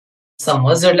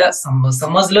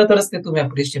समजलं तरच ते तुम्ही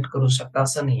अप्रिशिएट करू शकता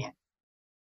असं नाहीये.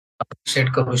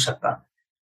 अप्रिशिएट करू शकता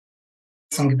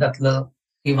संगीतातलं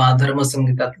किंवा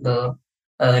धर्मसंगीतातलं,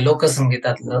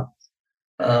 लोकसंगीतातलं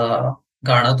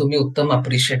गाणं तुम्ही उत्तम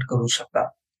अप्रिशिएट करू शकता.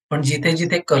 पण जिथे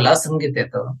जिथे कला संगीत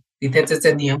येतं तिथे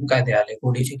त्याचे नियम कायदे आले,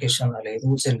 कोडिफिकेशन आले,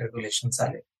 रूल्स अँड रेग्युलेशन्स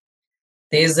आले.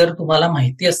 ते जर तुम्हाला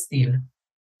माहिती असतील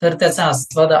तर त्याचा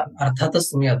आस्वाद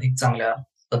अर्थातच तुम्ही अधिक चांगल्या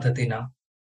पद्धतीनं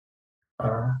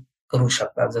करू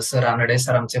शकता. जसं रानडे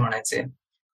सर आमचे म्हणायचे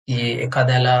की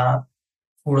एखाद्याला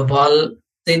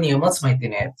फुटबॉलचे नियमच माहिती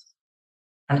नाहीत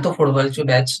आणि तो फुटबॉलची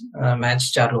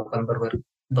मॅच 4 लोकांबरोबर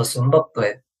बसून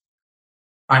बघतोय.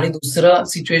 आणि दुसरं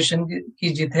सिच्युएशन की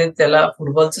जिथे त्याला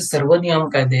फुटबॉलचे सर्व नियम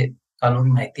कायदे कानून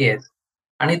माहिती आहेत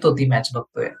आणि तो ती मॅच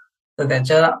बघतोय. तर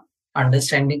त्याच्या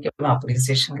अंडरस्टँडिंग किंवा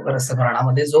अप्रिसिएशन किंवा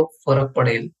रसग्रहणामध्ये जो फरक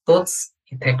पडेल तोच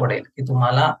इथे पडेल की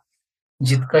तुम्हाला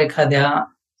जितकं एखाद्या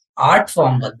आर्ट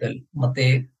फॉर्म बद्दल, मग ते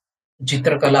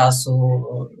चित्रकला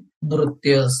असो,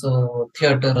 नृत्य असो,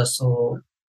 थिएटर असो,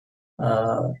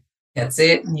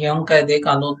 याचे नियम कायदे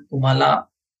कानून तुम्हाला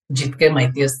जितके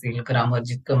माहिती असतील, ग्रामर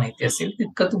जितकं माहिती असेल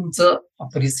तितकं तुमचं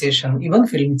अप्रिसिएशन इव्हन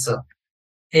फिल्मचं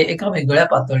हे एका वेगळ्या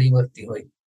पातळीवरती होईल.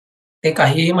 ते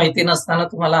काहीही माहिती नसताना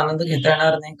तुम्हाला आनंद घेता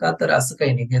येणार नाही का? तर असं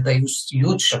काही नाही, घेता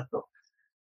येऊच शकतो.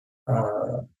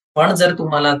 पण जर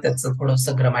तुम्हाला त्याचं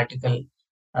थोडंसं ग्रामॅटिकल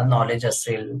नॉलेज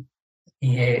असेल,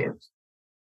 हे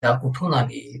कुठून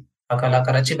आली, या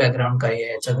कलाकाराची बॅकग्राऊंड काय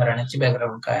आहे, याच्या घराण्याची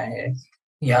बॅकग्राऊंड काय आहे,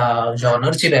 या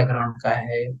जॉनरची बॅकग्राऊंड काय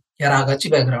आहे, या रागाची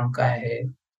बॅकग्राऊंड काय आहे,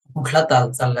 कुठला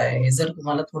ताल चाललाय, हे जर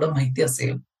तुम्हाला थोडं माहिती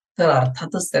असेल, तर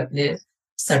अर्थातच त्यातले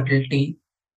सटलिटी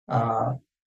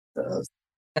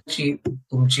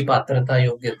तुमची पात्रता,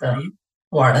 योग्यता ही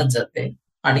वाढत जाते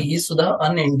आणि ही सुद्धा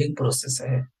अनएंडिंग प्रोसेस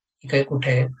आहे. ही काही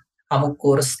कुठे अमुक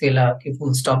कोर्स केला की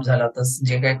फुल स्टॉप झाला, तर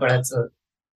जे काही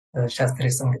कळायचं शास्त्रीय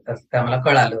संगीतात ते आम्हाला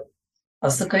कळालं,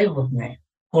 असं काही होत नाही.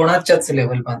 कोणाच्याच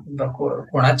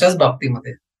कोणाच्याच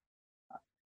बाबतीमध्ये.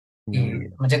 की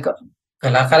म्हणजे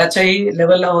कलाकाराच्याही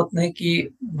लेव्हलला होत नाही की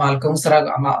मालकंस राग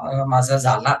माझा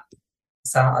झाला.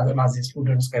 असा माझे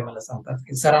स्टुडंट्स काही मला सांगतात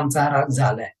की सर आमचा हा राग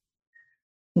झालाय.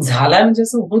 झालाय म्हणजे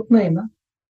असं होत नाही ना.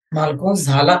 मालकंस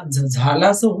झाला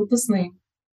असं होतच नाही.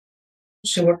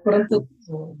 शेवटपर्यंत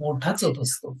मोठाच होत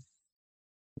असतो.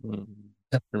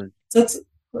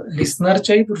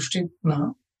 लिस्नरच्याही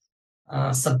दृष्टीतनं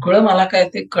सगळं मला काय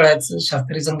ते कळायचं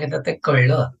शास्त्रीय संगीतात ते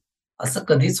कळलं असं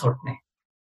कधीच होत नाही.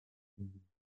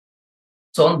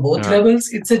 So on both levels,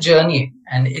 it's a journey,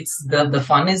 and it's the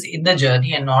fun is in the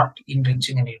journey and not in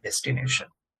reaching any destination.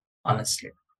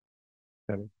 Honestly,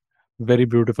 very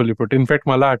beautifully put. In fact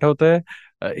मला आठवतंय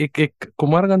एक एक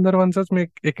कुमार गंधर्वांचाच मी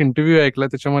एक इंटरव्ह्यू ऐकला,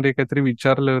 त्याच्यामध्ये काहीतरी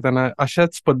विचारलं त्यांना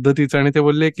अशाच पद्धतीचं, आणि ते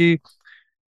बोलले की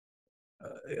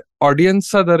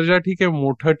ऑडियन्सचा दर्जा ठीक आहे,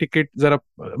 मोठं तिकीट जरा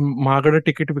महागडं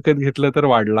तिकीट विकत घेतलं तर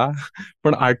वाढला,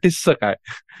 पण आर्टिस्टचं काय?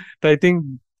 तर आय थिंक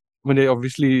म्हणजे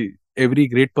obviously every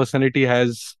great personality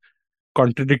has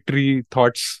contradictory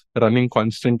thoughts running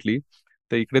constantly.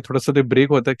 तर इकडे थोडंसं ते ब्रेक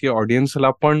होतं की ऑडियन्सला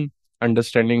पण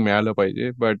अंडरस्टँडिंग मिळालं पाहिजे.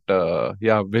 But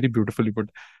yeah very beautifully put.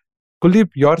 Kuldeep,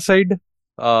 your side,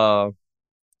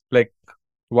 like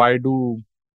why do,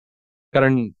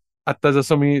 कारण आता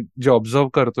जसं मी जे ऑब्झर्व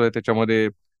करतोय त्याच्यामध्ये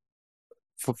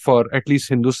फॉर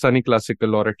ॲटलीस्ट हिंदुस्थानी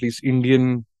क्लासिकल और at least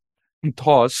Indian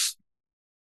ethos,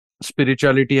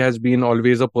 spirituality has been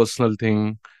always a personal thing.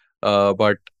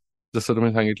 But जसं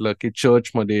तुम्ही सांगितलं की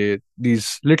चर्चमध्ये these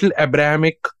little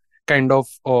Abrahamic kind of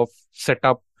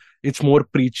setup, it's more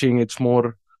preaching, it's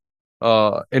more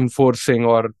enforcing,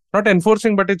 or not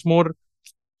enforcing, but it's more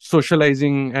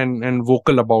socializing and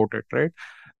vocal about it, right?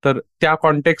 तर त्या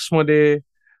कॉन्टेक्स्टमध्ये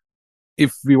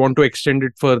if we want to extend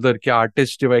it further, की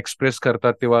artist जेव्हा express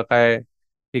करतात तेव्हा काय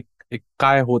एक एक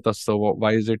काय होत असतं?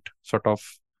 Why is it sort of,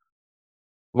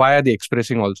 why are they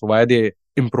expressing also, why are they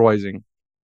improvising?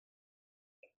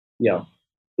 या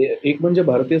एक म्हणजे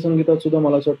भारतीय संगीतात सुद्धा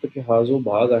मला असं वाटतं की हा जो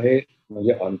भाग आहे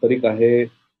म्हणजे आंतरिक आहे,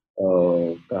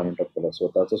 काय म्हणतात त्याला,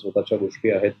 स्वतःच्या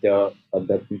गोष्टी आहेत त्या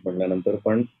आध्यात्मिक म्हणल्यानंतर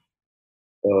पण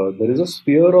there is a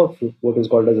sphere of what is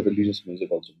called age religious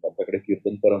music also. आपल्याकडे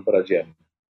कीर्तन परंपरा जी आहे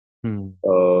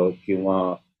किंवा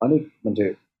अनेक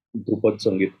म्हणजे ध्रुपद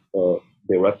संगीत,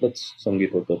 देवळातलंच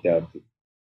संगीत होतं त्या अर्थी.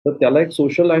 तर त्याला एक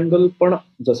सोशल अँगल पण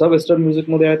जसा वेस्टर्न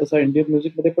म्युझिकमध्ये आहे तसा इंडियन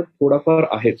म्युझिकमध्ये पण थोडाफार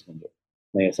आहेच. म्हणजे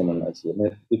नाही असं म्हणायचं,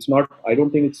 it's not, I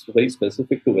don't think it's very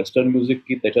specific to western music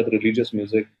की त्याच्यात religious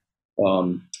music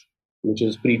which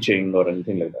is preaching or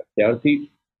anything like that. त्या अर्थी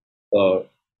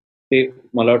ते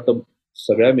मला वाटतं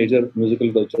सगळ्या मेजर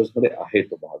म्युझिकल कल्चर्समध्ये आहे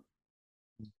तो भाग.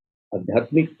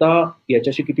 आध्यात्मिकता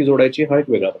याच्याशी किती जोडायची हा एक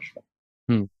वेगळा प्रश्न.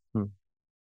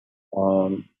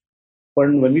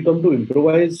 पण Wien we come to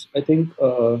improvise, I think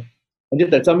म्हणजे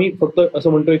त्याचा मी फक्त असं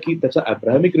म्हणतोय की त्याचा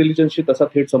अब्राहमिक रिलिजनशी तसा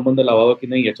थेट संबंध लावावा की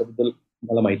नाही याच्याबद्दल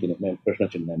मला माहिती नाही,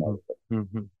 प्रश्नचिन्ह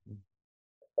आहे.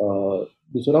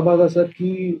 दुसरा भाग असा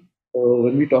की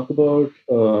when we talk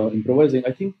about improvising,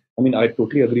 I mean, I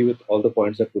totally agree with all the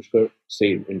points that Pushkar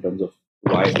said in terms of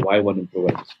why one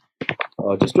improvises.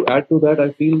 Just to add to that,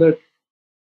 I feel that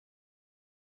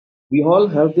we all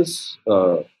have this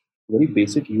very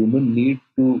basic human need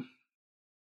to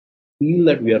feel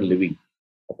that we are living.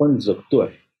 आपण जगतो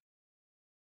आहे.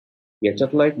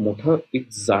 याच्यातला एक मोठा एक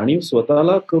जाणीव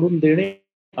स्वतःला करून देणे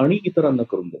आणि इतरांना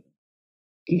करून देणे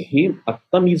की हे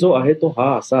आत्ता मी जो आहे तो हा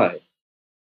असा आहे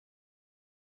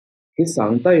हे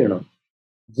सांगता येणं,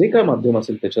 जे काय माध्यम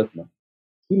असेल त्याच्यातनं,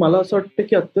 ही मला असं वाटतं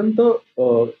की अत्यंत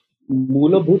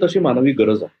मूलभूत अशी मानवी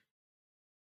गरज आहे.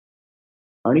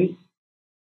 आणि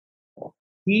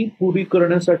ती पुरी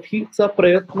करण्यासाठीचा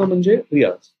प्रयत्न म्हणजे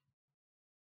रियाज.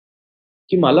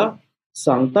 की मला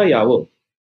सांगता यावं,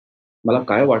 मला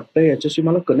काय वाटतंय याच्याशी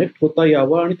मला कनेक्ट होता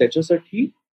यावं आणि त्याच्यासाठी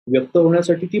व्यक्त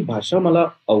होण्यासाठी ती भाषा मला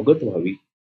अवगत व्हावी,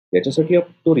 याच्यासाठी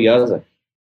तो रियाज आहे.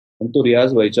 आणि तो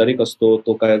रियाज वैचारिक असतो.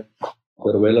 तो काय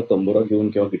दरवेळेला तंबोरा घेऊन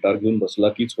किंवा गिटार घेऊन बसला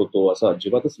कीच होतो असं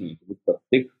अजिबातच नाही. तुम्ही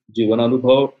प्रत्येक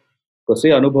जीवनानुभव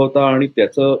कसे अनुभवता आणि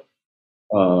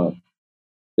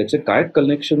त्याचे काय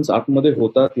कनेक्शन्स आतमध्ये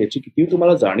होतात याची किती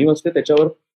तुम्हाला जाणीव असते त्याच्यावर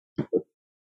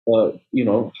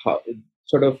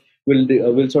sort of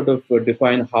will sort of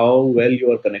define how well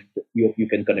you are connected, you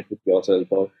can connect with yourself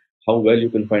or how well you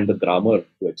can find the grammar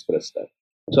to express that.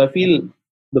 So I feel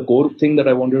the core thing that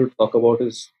I wanted to talk about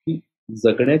is की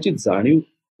जगण्याची जाणीव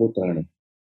होत राहणं,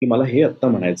 की मला हे आत्ता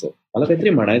म्हणायचं, मला काहीतरी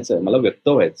म्हणायचं आहे, मला व्यक्त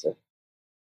व्हायचं आहे.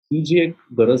 ही जी एक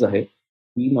गरज आहे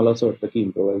ती मला असं वाटतं की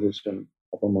इम्प्रोव्हायझेशन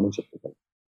आपण म्हणू शकतो त्याला.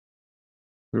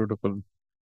 ब्युटिफुल.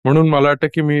 म्हणून मला वाटतं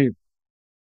की मी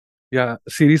या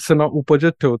सिरीजचं नाव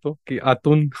उपजत ठेवतो की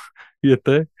आतून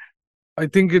येतंय. I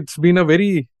think it's been a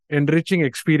very enriching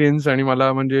experience आणि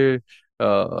मला म्हणजे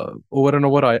ओव्हर अँड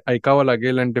ओव्हर ऐकावं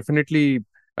लागेल. And definitely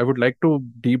I would like to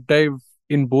deep डाईव्ह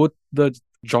in both the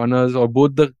genres और both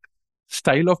the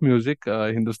style of music,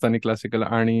 Hindustani classical,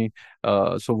 आणि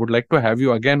so would like to have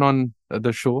you again on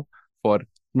the show for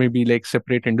maybe like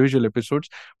separate individual episodes.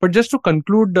 But just to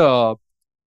conclude,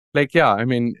 like, yeah, I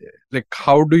mean, like,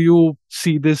 how do you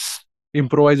see this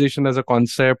improvisation as a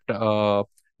concept?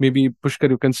 Maybe Pushkar,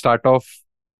 you can start off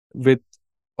with,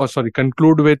 or sorry,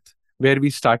 conclude with where we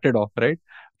started off, right?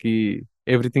 Ki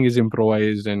everything is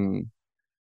improvised and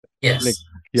Yes. like,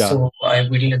 yeah. So I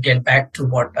will get back to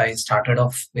what I started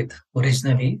off with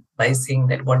originally by saying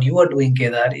that what you are doing,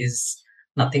 Kedar, is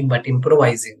nothing but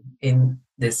improvising in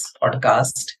this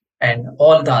podcast and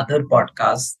all the other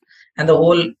podcasts and the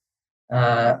whole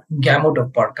gamut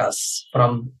of podcasts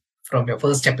from your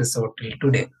first episode till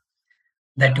today.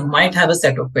 That you might have a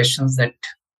set of questions that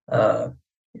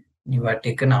you have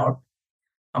taken out,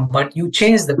 but you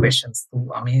change the questions. तू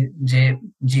आम्ही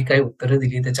जी काही उत्तरं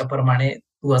दिली त्याच्याप्रमाणे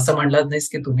तू असं म्हणलाच नाहीस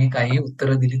की तुम्ही काही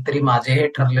उत्तरं दिली तरी माझे हे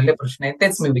ठरलेले प्रश्न आहेत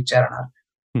तेच मी विचारणार,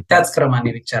 त्याच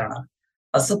क्रमाने विचारणार,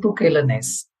 असं तू केलं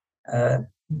नाहीस.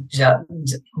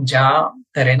 ज्या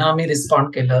तऱ्हेनं आम्ही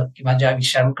रिस्पॉन्ड केलं किंवा ज्या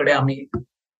विषयांकडे आम्ही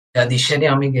ज्या दिशेने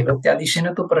आम्ही गेलो त्या दिशेने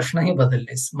तू प्रश्नही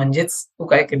बदललेस. म्हणजेच तू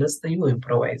काय केलंस तर you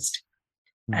इम्प्रोव्हाइज्ड.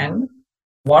 And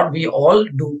what we all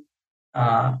do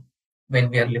when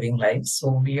we are living life. So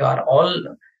we are all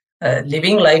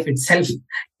living life itself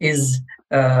is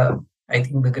I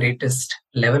think the greatest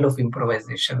level of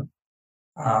improvisation,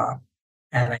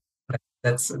 and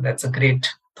that's a great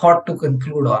thought to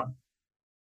conclude on.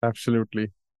 Absolutely.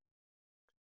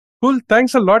 Cool.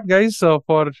 Thanks a lot, guys,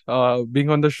 for being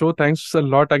on the show. Thanks a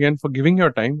lot again for giving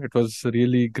your time. It was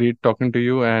really great talking to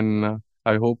you, and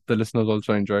I hope the listeners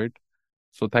also enjoyed.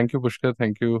 So thank you, Pushkar.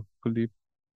 Thank you, Kuldeep.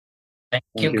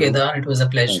 Thank you, Kedar. It was a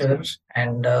pleasure,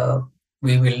 and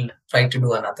we will try to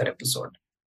do another episode.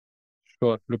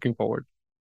 Sure. Looking forward.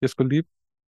 Yes, Kuldeep?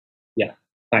 Yeah.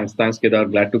 Thanks, Kedar.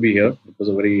 Glad to be here. It was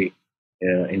a very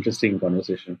interesting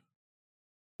conversation.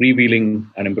 Freewheeling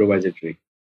and improvisatory.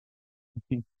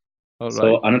 All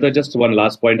so right. Just one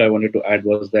last point I wanted to add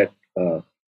was that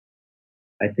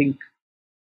I think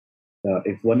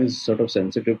if one is sort of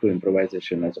sensitive to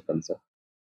improvisation as a concept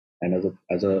and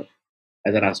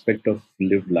as an aspect of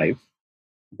lived life,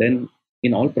 then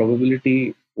in all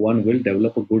probability one will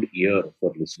develop a good ear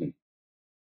for listening.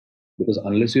 Because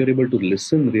unless you're able to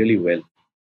listen really well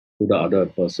to the other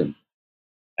person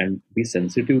and be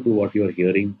sensitive to what you're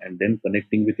hearing and then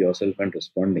connecting with yourself and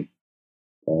responding,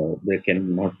 there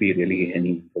cannot be really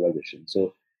any improvisation.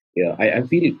 So yeah, I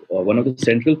feel one of the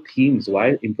central themes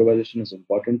why improvisation is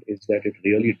important is that it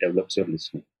really develops your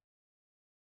listening.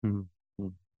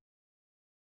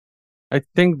 I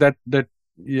think that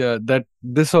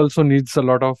this also needs a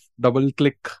lot of double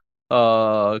click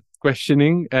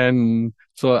questioning, and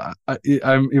so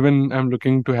I'm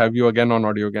looking to have you again on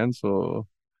audio again. So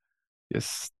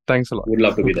yes, thanks a lot. Would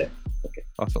love to be there. Okay,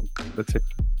 awesome. That's it.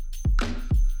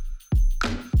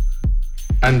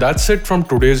 And that's it from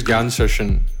today's Gyan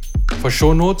session. For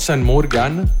show notes and more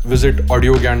Gyan, visit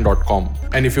audiogyan.com.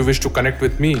 And if you wish to connect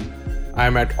with me, I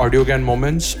am at AudioGyan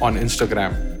Moments on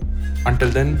Instagram. Until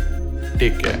then,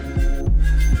 take care.